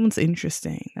 that one's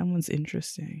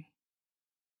interesting.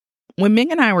 When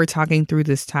Meg and I were talking through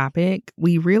this topic,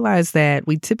 we realized that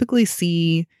we typically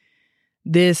see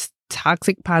this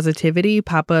toxic positivity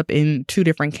pop up in two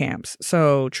different camps.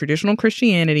 So traditional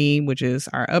Christianity, which is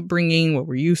our upbringing, what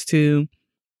we're used to,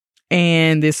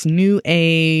 and this new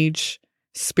age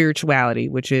spirituality,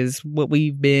 which is what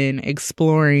we've been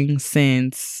exploring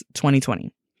since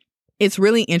 2020. It's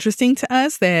really interesting to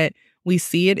us that we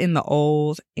see it in the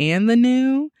old and the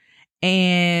new.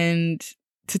 And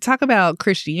to talk about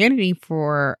Christianity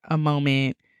for a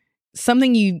moment,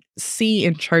 something you see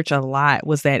in church a lot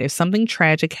was that if something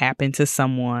tragic happened to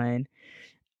someone,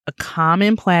 a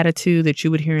common platitude that you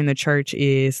would hear in the church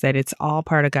is that it's all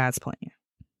part of God's plan.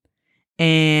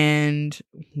 And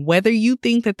whether you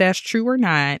think that that's true or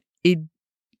not,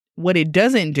 what it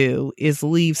doesn't do is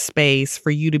leave space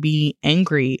for you to be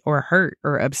angry or hurt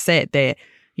or upset that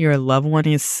your loved one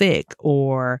is sick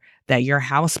or that your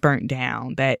house burnt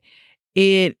down, that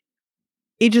it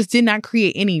it just did not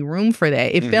create any room for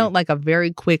that. It felt like a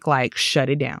very quick, like, shut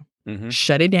it down.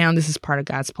 Shut it down. This is part of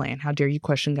God's plan. How dare you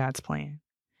question God's plan?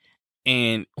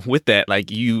 And with that,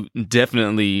 like, you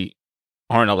definitely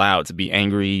aren't allowed to be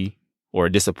angry or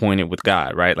disappointed with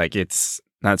God, right? Like, it's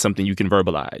not something you can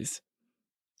verbalize.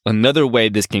 Another way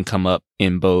this can come up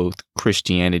in both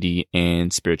Christianity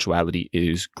and spirituality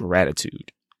is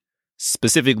gratitude,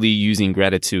 specifically using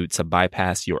gratitude to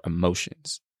bypass your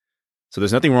emotions. So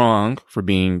there's nothing wrong for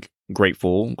being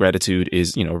grateful. Gratitude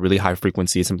is, a really high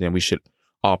frequency. It's something we should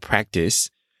all practice,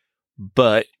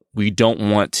 but we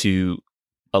don't want to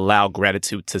allow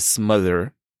gratitude to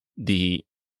smother the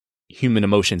human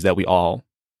emotions that we all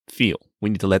feel. We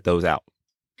need to let those out.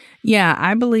 Yeah,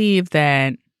 I believe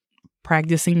that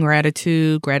practicing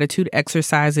gratitude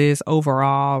exercises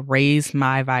overall raise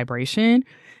my vibration.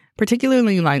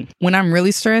 Particularly, like, when I'm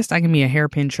really stressed, I can be a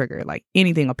hairpin trigger. Like,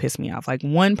 anything will piss me off. Like,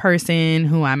 one person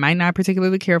who I might not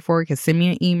particularly care for could send me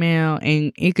an email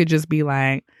and it could just be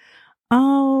like,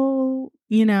 oh,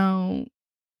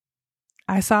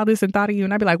 I saw this and thought of you.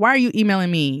 And I'd be like, why are you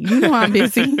emailing me? You know I'm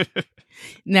busy.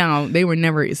 Now, they were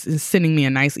never sending me a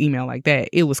nice email like that.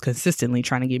 It was consistently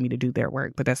trying to get me to do their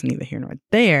work, but that's neither here nor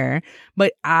there.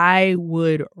 But I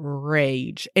would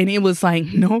rage. And it was like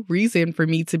no reason for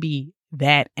me to be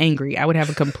that angry. I would have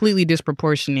a completely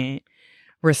disproportionate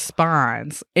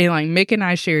response. And like Mick and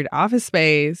I shared office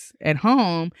space at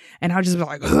home, and I would just be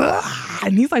like, ugh.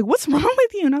 And he's like, what's wrong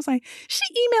with you? And I was like, she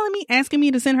emailing me asking me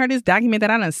to send her this document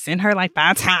that I done sent her like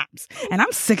 5 times. And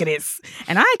I'm sick of this.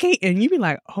 And I can't. And you'd be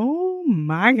like, oh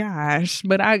my gosh.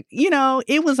 But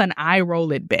it was an eye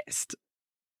roll at best.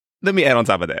 Let me add on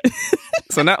top of that.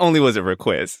 So not only was it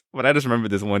requests, but I just remember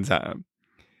this one time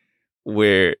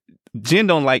where Jen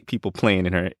don't like people playing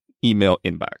in her email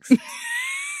inbox.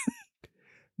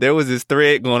 There was this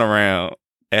thread going around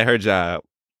at her job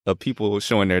of people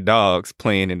showing their dogs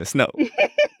playing in the snow.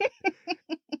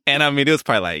 And I mean, it was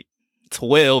probably like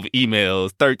 12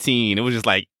 emails, 13. It was just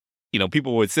like,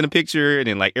 people would send a picture and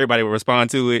then like everybody would respond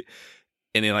to it.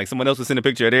 And then like someone else would send a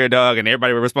picture of their dog and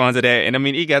everybody would respond to that. And I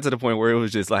mean, it got to the point where it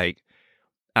was just like,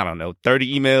 I don't know,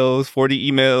 30 emails,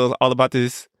 40 emails, all about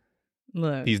these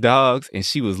dogs. And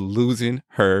she was losing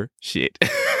her shit.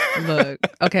 Look,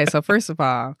 okay, so first of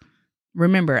all,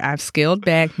 remember, I've scaled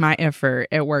back my effort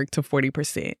at work to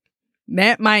 40%.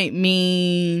 That might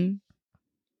mean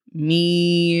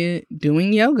me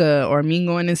doing yoga, or me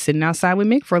going and sitting outside with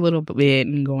Mick for a little bit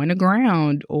and going to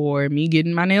ground, or me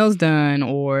getting my nails done,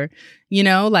 or,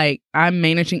 like, I'm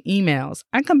managing emails.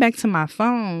 I come back to my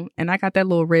phone and I got that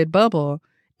little red bubble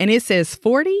and it says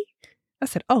 40. I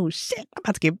said, oh shit, I'm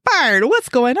about to get fired. What's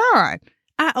going on?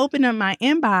 I open up my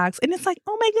inbox and it's like,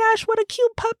 oh my gosh, what a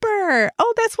cute pupper.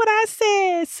 Oh, that's what I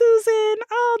said, Susan.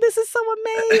 Oh, this is so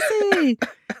amazing.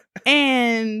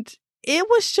 And it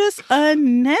was just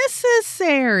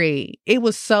unnecessary. It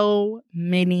was so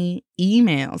many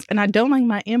emails. And I don't like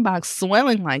my inbox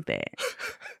swelling like that.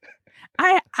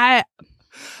 I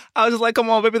was just like, come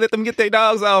on, baby, let them get their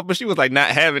dogs off. But she was like not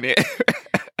having it.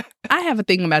 I have a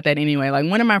thing about that anyway. Like,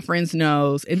 one of my friends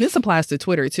knows, and this applies to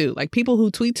Twitter too, like, people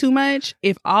who tweet too much,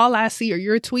 if all I see are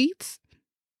your tweets,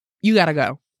 you gotta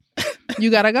go. You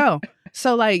gotta go.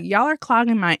 So like, y'all are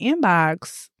clogging my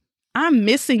inbox. I'm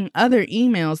missing other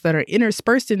emails that are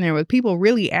interspersed in there with people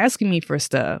really asking me for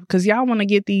stuff because y'all want to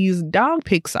get these dog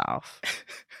pics off.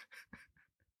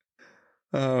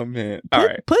 Oh, man. All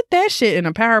right. Put that shit in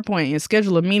a PowerPoint and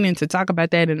schedule a meeting to talk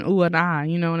about that in ooh and ah.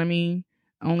 You know what I mean?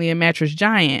 Only a mattress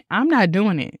giant. I'm not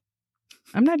doing it.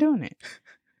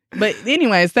 But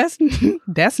anyways, that's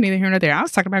neither here nor there. I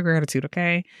was talking about gratitude,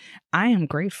 okay? I am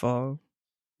grateful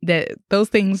that those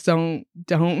things don't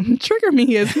trigger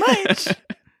me as much.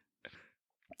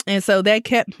 And so that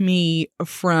kept me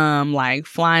from like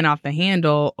flying off the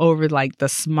handle over like the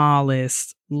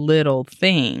smallest little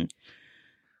thing.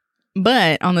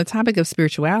 But on the topic of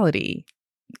spirituality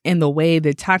and the way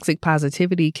that toxic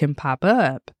positivity can pop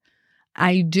up,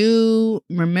 I do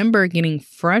remember getting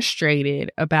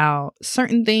frustrated about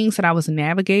certain things that I was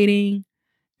navigating.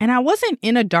 And I wasn't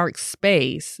in a dark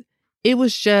space. It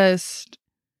was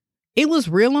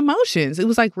real emotions. It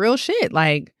was like real shit.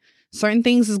 Like certain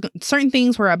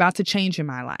things were about to change in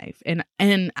my life. And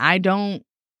I don't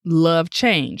love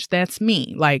change. That's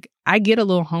me. Like, I get a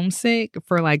little homesick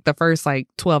for like the first like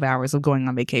 12 hours of going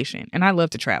on vacation. And I love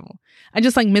to travel. I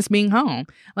just like miss being home.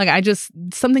 Like,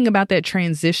 something about that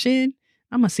transition.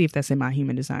 I'm going to see if that's in my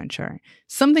human design chart.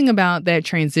 Something about that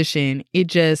transition, it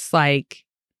just like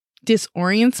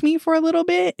disorients me for a little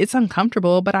bit. It's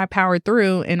uncomfortable, but I power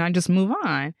through and I just move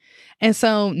on. And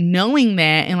so knowing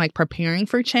that and like preparing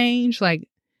for change, like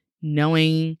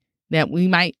knowing that we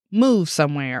might move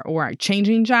somewhere or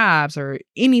changing jobs or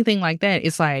anything like that,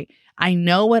 it's like, I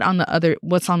know what's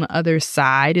on the other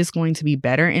side is going to be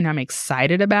better, and I'm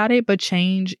excited about it, but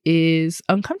change is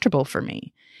uncomfortable for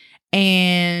me.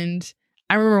 And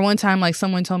I remember one time, like,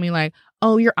 someone told me, like,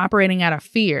 oh, you're operating out of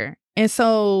fear. And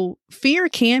so fear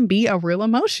can be a real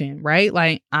emotion, right?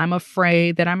 Like, I'm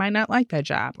afraid that I might not like that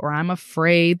job, or I'm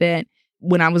afraid that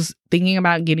when I was thinking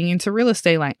about getting into real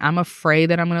estate, like, I'm afraid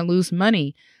that I'm going to lose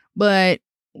money. But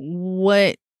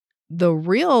what the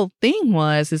real thing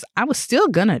is I was still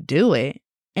going to do it.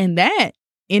 And that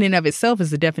in and of itself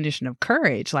is the definition of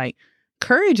courage. Like,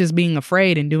 courage is being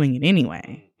afraid and doing it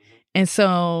anyway. And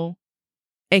so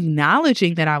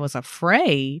acknowledging that I was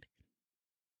afraid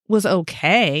was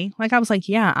okay. Like, I was like,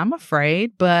 yeah, I'm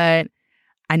afraid, but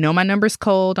I know my number's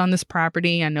cold on this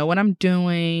property. I know what I'm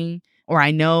doing, or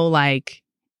I know, like,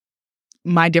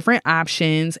 my different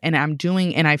options, and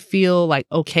I feel like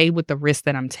okay with the risk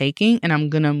that I'm taking, and I'm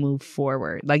going to move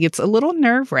forward. Like, it's a little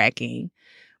nerve-wracking,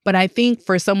 but I think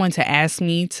for someone to ask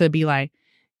me to be like,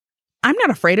 I'm not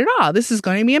afraid at all. This is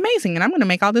going to be amazing, and I'm going to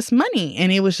make all this money.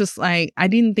 And it was just like, I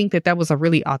didn't think that was a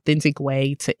really authentic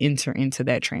way to enter into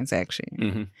that transaction.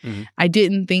 Mm-hmm, mm-hmm. I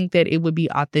didn't think that it would be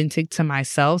authentic to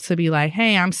myself to be like,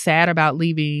 hey, I'm sad about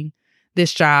leaving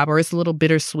this job, or it's a little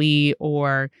bittersweet,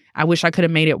 or I wish I could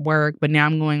have made it work, but now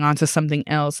I'm going on to something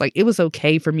else. Like, it was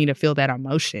okay for me to feel that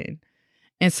emotion.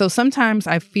 And so sometimes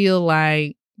I feel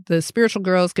like the spiritual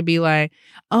girls could be like,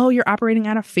 oh, you're operating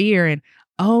out of fear, and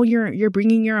oh, you're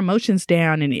bringing your emotions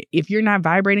down. And if you're not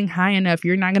vibrating high enough,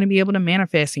 you're not going to be able to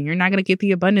manifest, and you're not going to get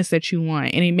the abundance that you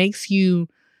want. And it makes you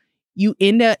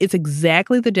end up, it's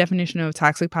exactly the definition of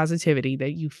toxic positivity,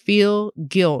 that you feel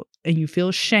guilt and you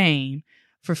feel shame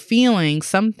for feeling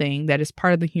something that is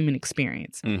part of the human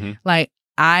experience. Mm-hmm. Like,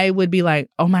 I would be like,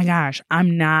 oh my gosh,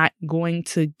 I'm not going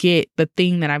to get the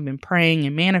thing that I've been praying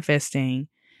and manifesting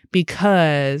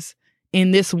because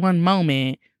in this one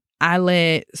moment, I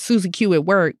let Susie Q at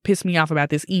work piss me off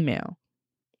about this email.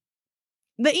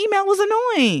 The email was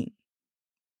annoying.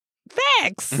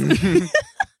 Facts.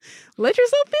 Let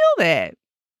yourself feel that.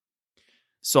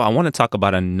 So I want to talk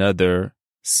about another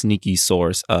sneaky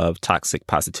source of toxic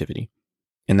positivity,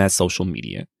 and that's social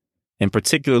media, and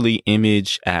particularly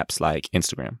image apps like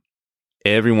Instagram.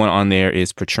 Everyone on there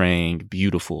is portraying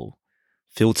beautiful,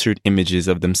 filtered images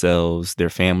of themselves, their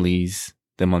families,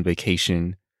 them on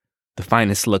vacation, the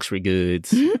finest luxury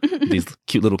goods, these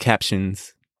cute little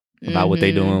captions about what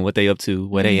they doing, what they up to,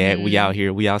 where they at, we out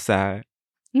here, we outside.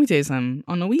 Let me tell you something.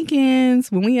 On the weekends,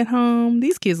 when we at home,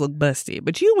 these kids look busted,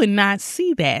 but you would not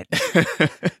see that.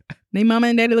 They mama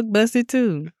and daddy look busted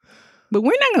too. But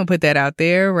we're not going to put that out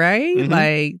there, right? Mm-hmm.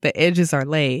 Like, the edges are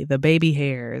laid. The baby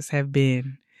hairs have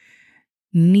been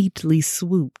neatly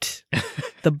swooped.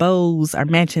 The bows are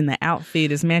matching the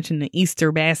outfit, is matching the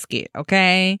Easter basket,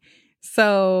 okay?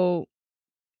 So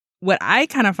what I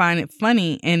kind of find it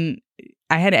funny, and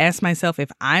I had to ask myself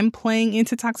if I'm playing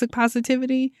into toxic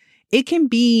positivity, it can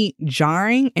be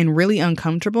jarring and really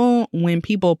uncomfortable when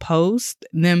people post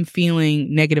them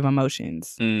feeling negative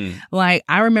emotions. Like,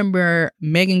 I remember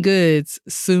Megan Good's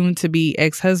soon-to-be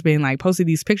ex-husband, like, posted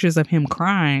these pictures of him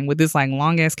crying with this, like,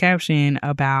 long-ass caption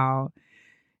about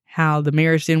how the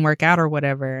marriage didn't work out or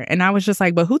whatever. And I was just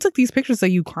like, but who took these pictures of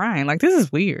you crying? Like, this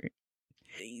is weird.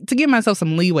 To give myself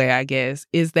some leeway, I guess,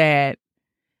 is that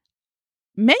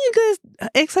Megan Good's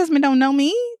ex-husband don't know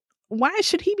me. Why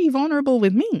should he be vulnerable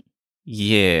with me?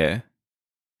 Yeah.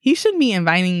 He shouldn't be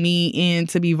inviting me in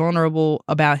to be vulnerable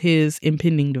about his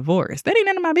impending divorce. That ain't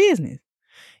none of my business.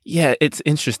 Yeah, it's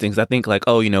interesting because I think, like,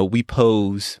 oh, you know, we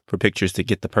pose for pictures to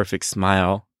get the perfect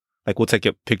smile. Like, we'll take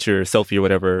a picture, selfie or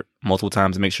whatever, multiple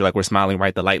times to make sure, like, we're smiling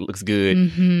right, the light looks good.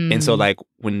 Mm-hmm. And so, like,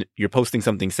 when you're posting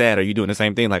something sad, are you doing the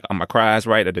same thing? Like, are my cries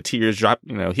right? Are the tears drop,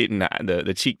 you know, hitting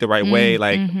the cheek the right way?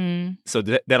 Like, so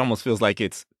that almost feels like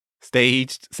it's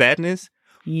staged sadness.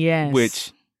 Yes.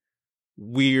 Which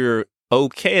we're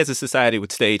okay as a society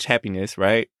with stage happiness,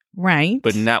 right? Right.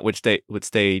 But not with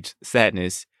stage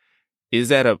sadness. Is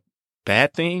that a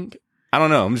bad thing? I don't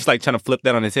know. I'm just, like, trying to flip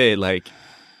that on its head. Like,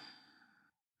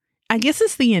 I guess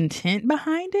it's the intent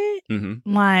behind it.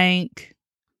 mm-hmm. Like,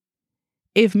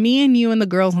 if me and you and the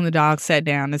girls and the dog sat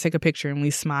down to take a picture and we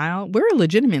smile, we're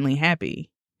legitimately happy.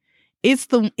 It's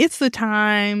the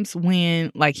times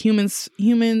when, like, humans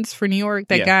for New York,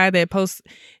 that guy that posts,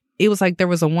 it was like there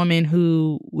was a woman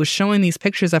who was showing these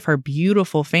pictures of her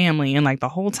beautiful family, and, like, the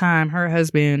whole time her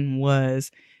husband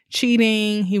was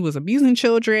cheating, he was abusing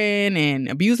children and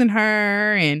abusing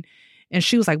her, and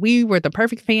she was like, we were the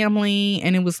perfect family.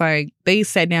 And it was like, they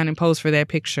sat down and posed for that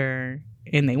picture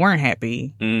and they weren't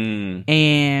happy. Mm.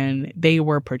 And they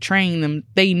were portraying them.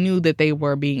 They knew that they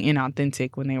were being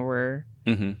inauthentic when they were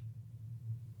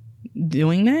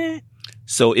doing that.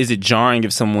 So is it jarring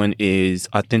if someone is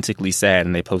authentically sad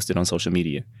and they post it on social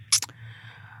media?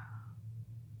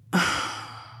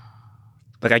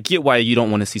 Like, I get why you don't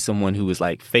want to see someone who is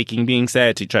like faking being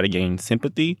sad to try to gain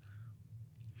sympathy.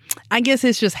 I guess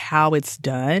it's just how it's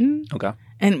done. Okay.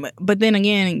 But then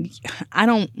again, I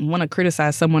don't want to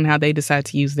criticize someone how they decide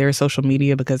to use their social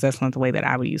media, because that's not the way that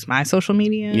I would use my social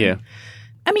media. Yeah.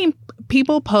 I mean,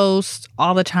 people post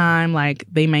all the time, like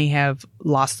they may have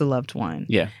lost a loved one.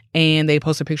 Yeah. And they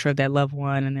post a picture of that loved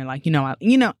one and they're like,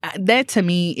 that to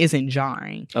me isn't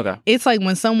jarring. Okay. It's like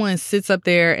when someone sits up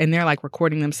there and they're like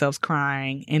recording themselves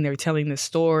crying and they're telling this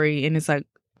story, and it's like,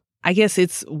 I guess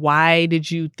it's, why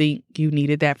did you think you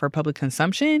needed that for public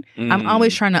consumption? I'm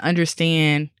always trying to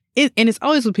understand it, and it's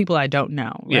always with people I don't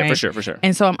know. Right? Yeah, for sure.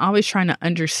 And so I'm always trying to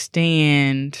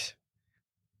understand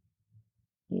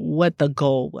what the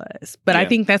goal was. But I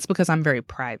think that's because I'm very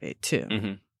private too.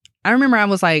 Mm-hmm. I remember I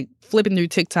was like flipping through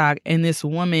TikTok and this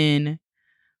woman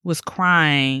was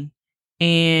crying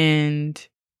and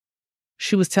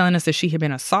she was telling us that she had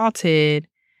been assaulted,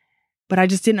 but I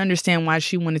just didn't understand why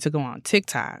she wanted to go on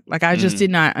TikTok. Like, I just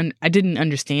I didn't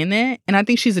understand that. And I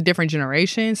think she's a different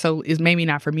generation, so it's maybe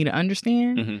not for me to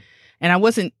understand. Mm-hmm. And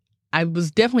I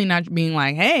was definitely not being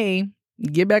like, hey,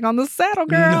 get back on the saddle,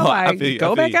 girl. No,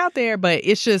 go back out there. But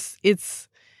it's just, it's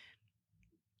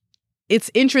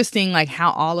interesting, like,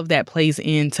 how all of that plays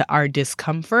into our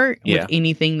discomfort with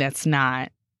anything that's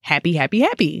not happy.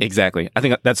 Exactly. I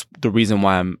think that's the reason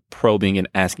why I'm probing and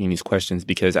asking these questions,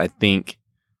 because I think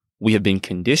we have been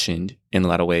conditioned in a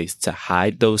lot of ways to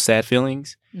hide those sad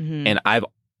feelings. Mm-hmm. And I've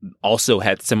also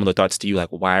had similar thoughts to you, like,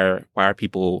 why are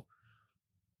people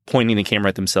pointing the camera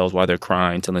at themselves while they're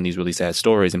crying, telling these really sad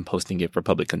stories and posting it for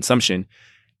public consumption?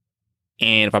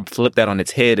 And if I flip that on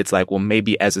its head, it's like, well,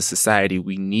 maybe as a society,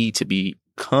 we need to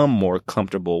become more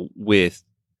comfortable with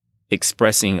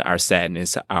expressing our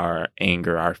sadness, our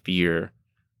anger, our fear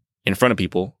in front of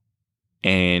people,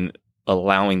 and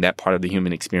allowing that part of the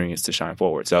human experience to shine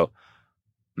forward. So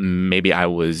maybe I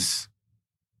was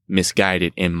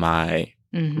misguided in my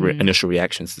initial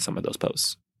reactions to some of those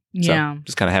posts. Yeah. So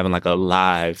just kind of having like a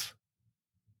live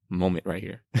moment right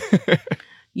here.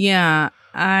 Yeah.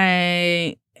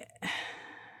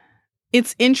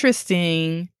 It's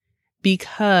interesting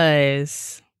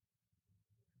because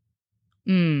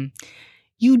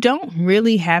you don't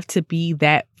really have to be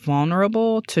that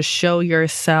vulnerable to show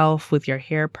yourself with your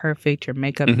hair perfect, your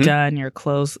makeup done, your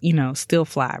clothes, still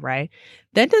fly, right?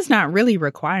 That does not really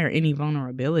require any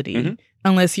vulnerability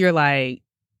unless you're like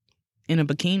in a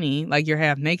bikini, like you're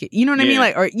half naked. You know what I mean?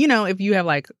 Like, or, if you have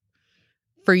like,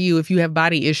 for you, if you have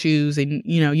body issues and,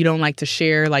 you don't like to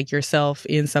share like yourself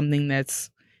in something that's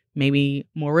maybe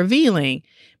more revealing.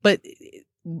 But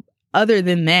other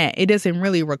than that, it doesn't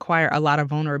really require a lot of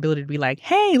vulnerability to be like,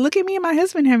 hey, look at me and my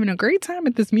husband having a great time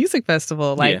at this music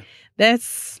festival. Like,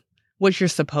 that's what you're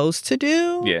supposed to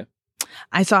do. Yeah.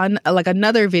 I saw like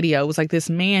another video. It was like this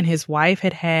man, his wife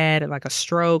had like a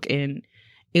stroke, and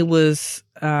it was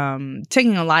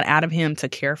taking a lot out of him to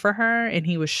care for her. And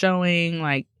he was showing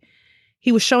like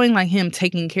him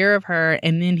taking care of her.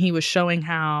 And then he was showing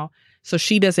how, so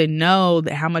she doesn't know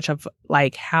how much of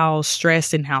like how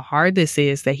stressed and how hard this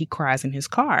is that he cries in his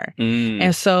car.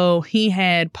 And so he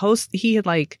had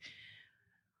like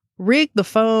rigged the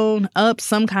phone up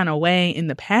some kind of way in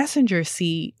the passenger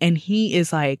seat, and he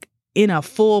is like in a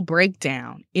full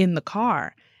breakdown in the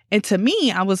car. And to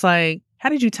me, I was like, how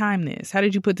did you time this? How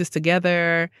did you put this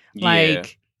together?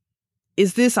 Like,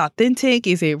 is this authentic?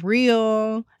 Is it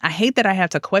real? I hate that I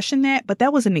have to question that, but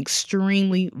that was an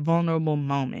extremely vulnerable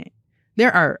moment.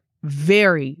 There are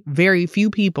very, very few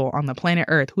people on the planet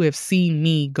Earth who have seen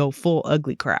me go full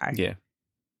ugly cry. Yeah.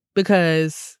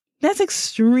 Because that's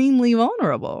extremely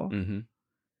vulnerable. Mm-hmm.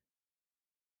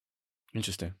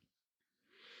 Interesting.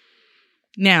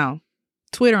 Now,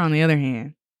 Twitter, on the other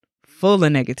hand, full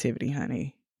of negativity,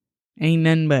 honey. Ain't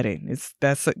nothing but it.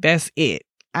 That's it.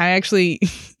 I actually...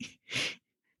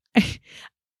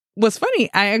 What's funny,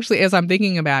 as I'm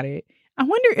thinking about it, I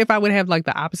wonder if I would have like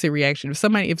the opposite reaction.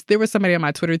 If there was somebody on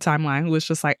my Twitter timeline who was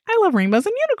just like, I love rainbows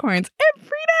and unicorns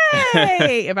every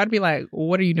day. If I'd be like,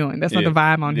 what are you doing? That's not the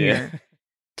vibe on here.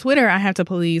 Twitter, I have to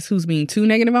police who's being too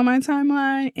negative on my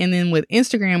timeline. And then with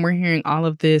Instagram, we're hearing all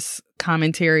of this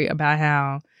commentary about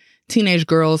how teenage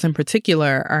girls in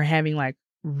particular are having like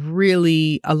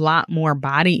really a lot more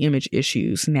body image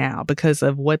issues now because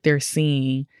of what they're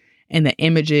seeing and the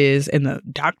images and the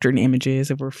doctored images,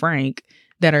 if we're frank,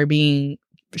 that are being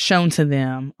shown to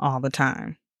them all the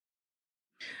time.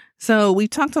 So we've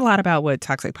talked a lot about what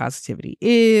toxic positivity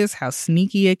is, how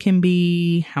sneaky it can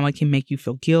be, how it can make you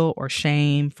feel guilt or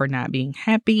shame for not being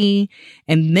happy.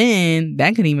 And then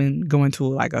that can even go into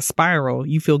like a spiral.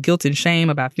 You feel guilt and shame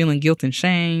about feeling guilt and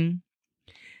shame.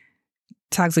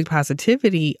 Toxic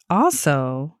positivity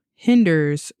also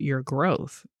hinders your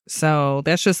growth. So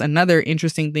that's just another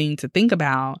interesting thing to think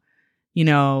about. You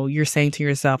know, you're saying to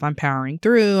yourself, I'm powering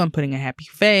through, I'm putting a happy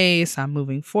face, I'm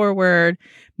moving forward.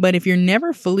 But if you're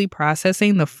never fully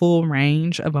processing the full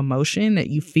range of emotion that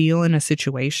you feel in a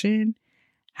situation,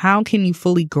 how can you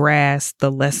fully grasp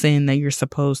the lesson that you're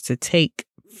supposed to take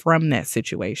from that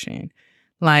situation?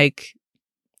 Like,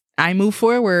 I moved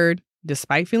forward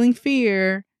despite feeling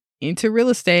fear into real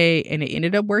estate and it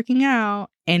ended up working out.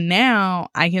 And now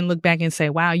I can look back and say,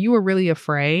 wow, you were really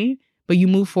afraid, but you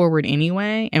move forward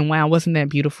anyway. And wow, wasn't that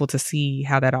beautiful to see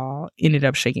how that all ended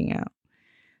up shaking out?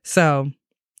 So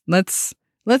let's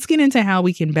get into how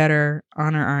we can better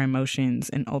honor our emotions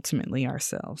and ultimately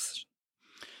ourselves.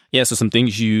 Yeah, so some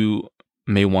things you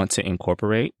may want to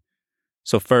incorporate.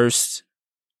 So first,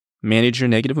 manage your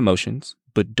negative emotions,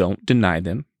 but don't deny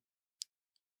them.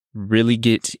 Really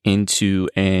get into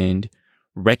and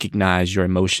recognize your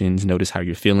emotions. Notice how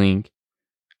you're feeling.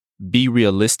 Be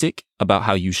realistic about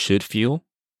how you should feel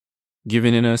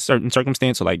given in a certain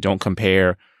circumstance. So like, don't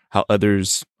compare how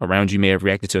others around you may have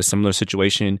reacted to a similar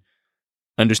situation.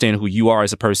 Understand who you are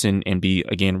as a person and be,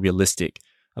 again, realistic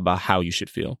about how you should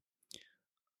feel.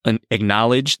 And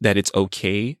acknowledge that it's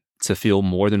okay to feel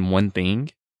more than one thing.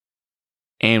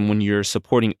 And when you're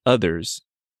supporting others,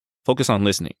 focus on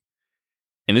listening.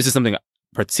 And this is something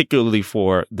particularly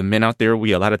for the men out there.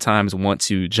 We a lot of times want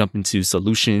to jump into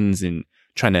solutions and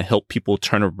trying to help people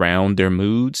turn around their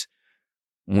moods,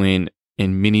 when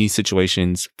in many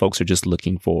situations, folks are just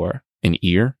looking for an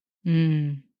ear.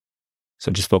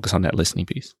 So just focus on that listening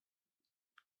piece.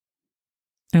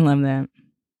 I love that.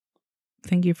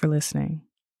 Thank you for listening.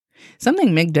 Something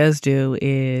Mick does do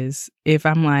is if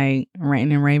I'm like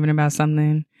ranting and raving about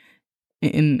something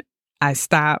and I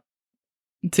stop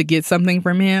to get something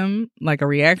from him, like a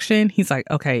reaction, he's like,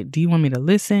 okay, do you want me to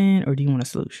listen or do you want a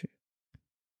solution?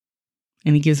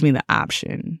 And he gives me the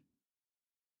option.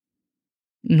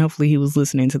 And hopefully he was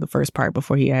listening to the first part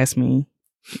before he asked me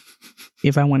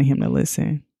if I wanted him to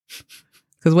listen.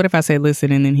 Because what if I say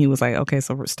listen and then he was like, okay,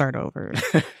 so start over.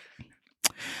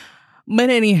 But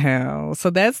anyhow,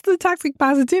 so that's the toxic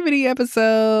positivity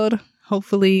episode.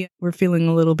 Hopefully we're feeling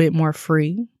a little bit more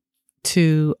free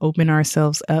to open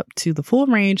ourselves up to the full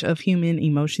range of human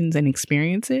emotions and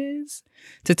experiences.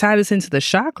 To tie this into the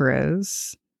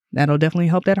chakras, that'll definitely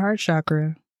help that heart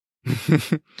chakra.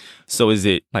 So is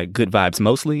it like good vibes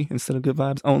mostly instead of good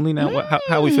vibes only now?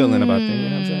 How are we feeling about that? You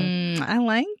know what I'm saying? I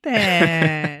like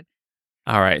that.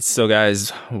 All right. So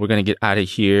guys, we're going to get out of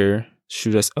here.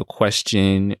 Shoot us a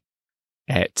question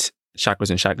at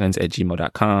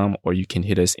chakrasandshotguns@gmail.com, or you can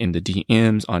hit us in the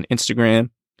DMs on Instagram.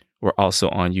 We're also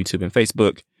on YouTube and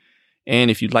Facebook.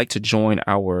 And if you'd like to join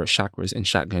our Chakras and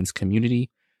Shotguns community,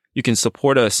 you can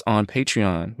support us on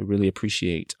Patreon. We really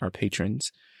appreciate our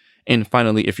patrons. And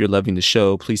finally, if you're loving the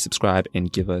show, please subscribe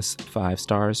and give us 5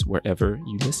 stars wherever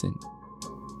you listen.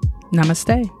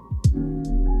 Namaste.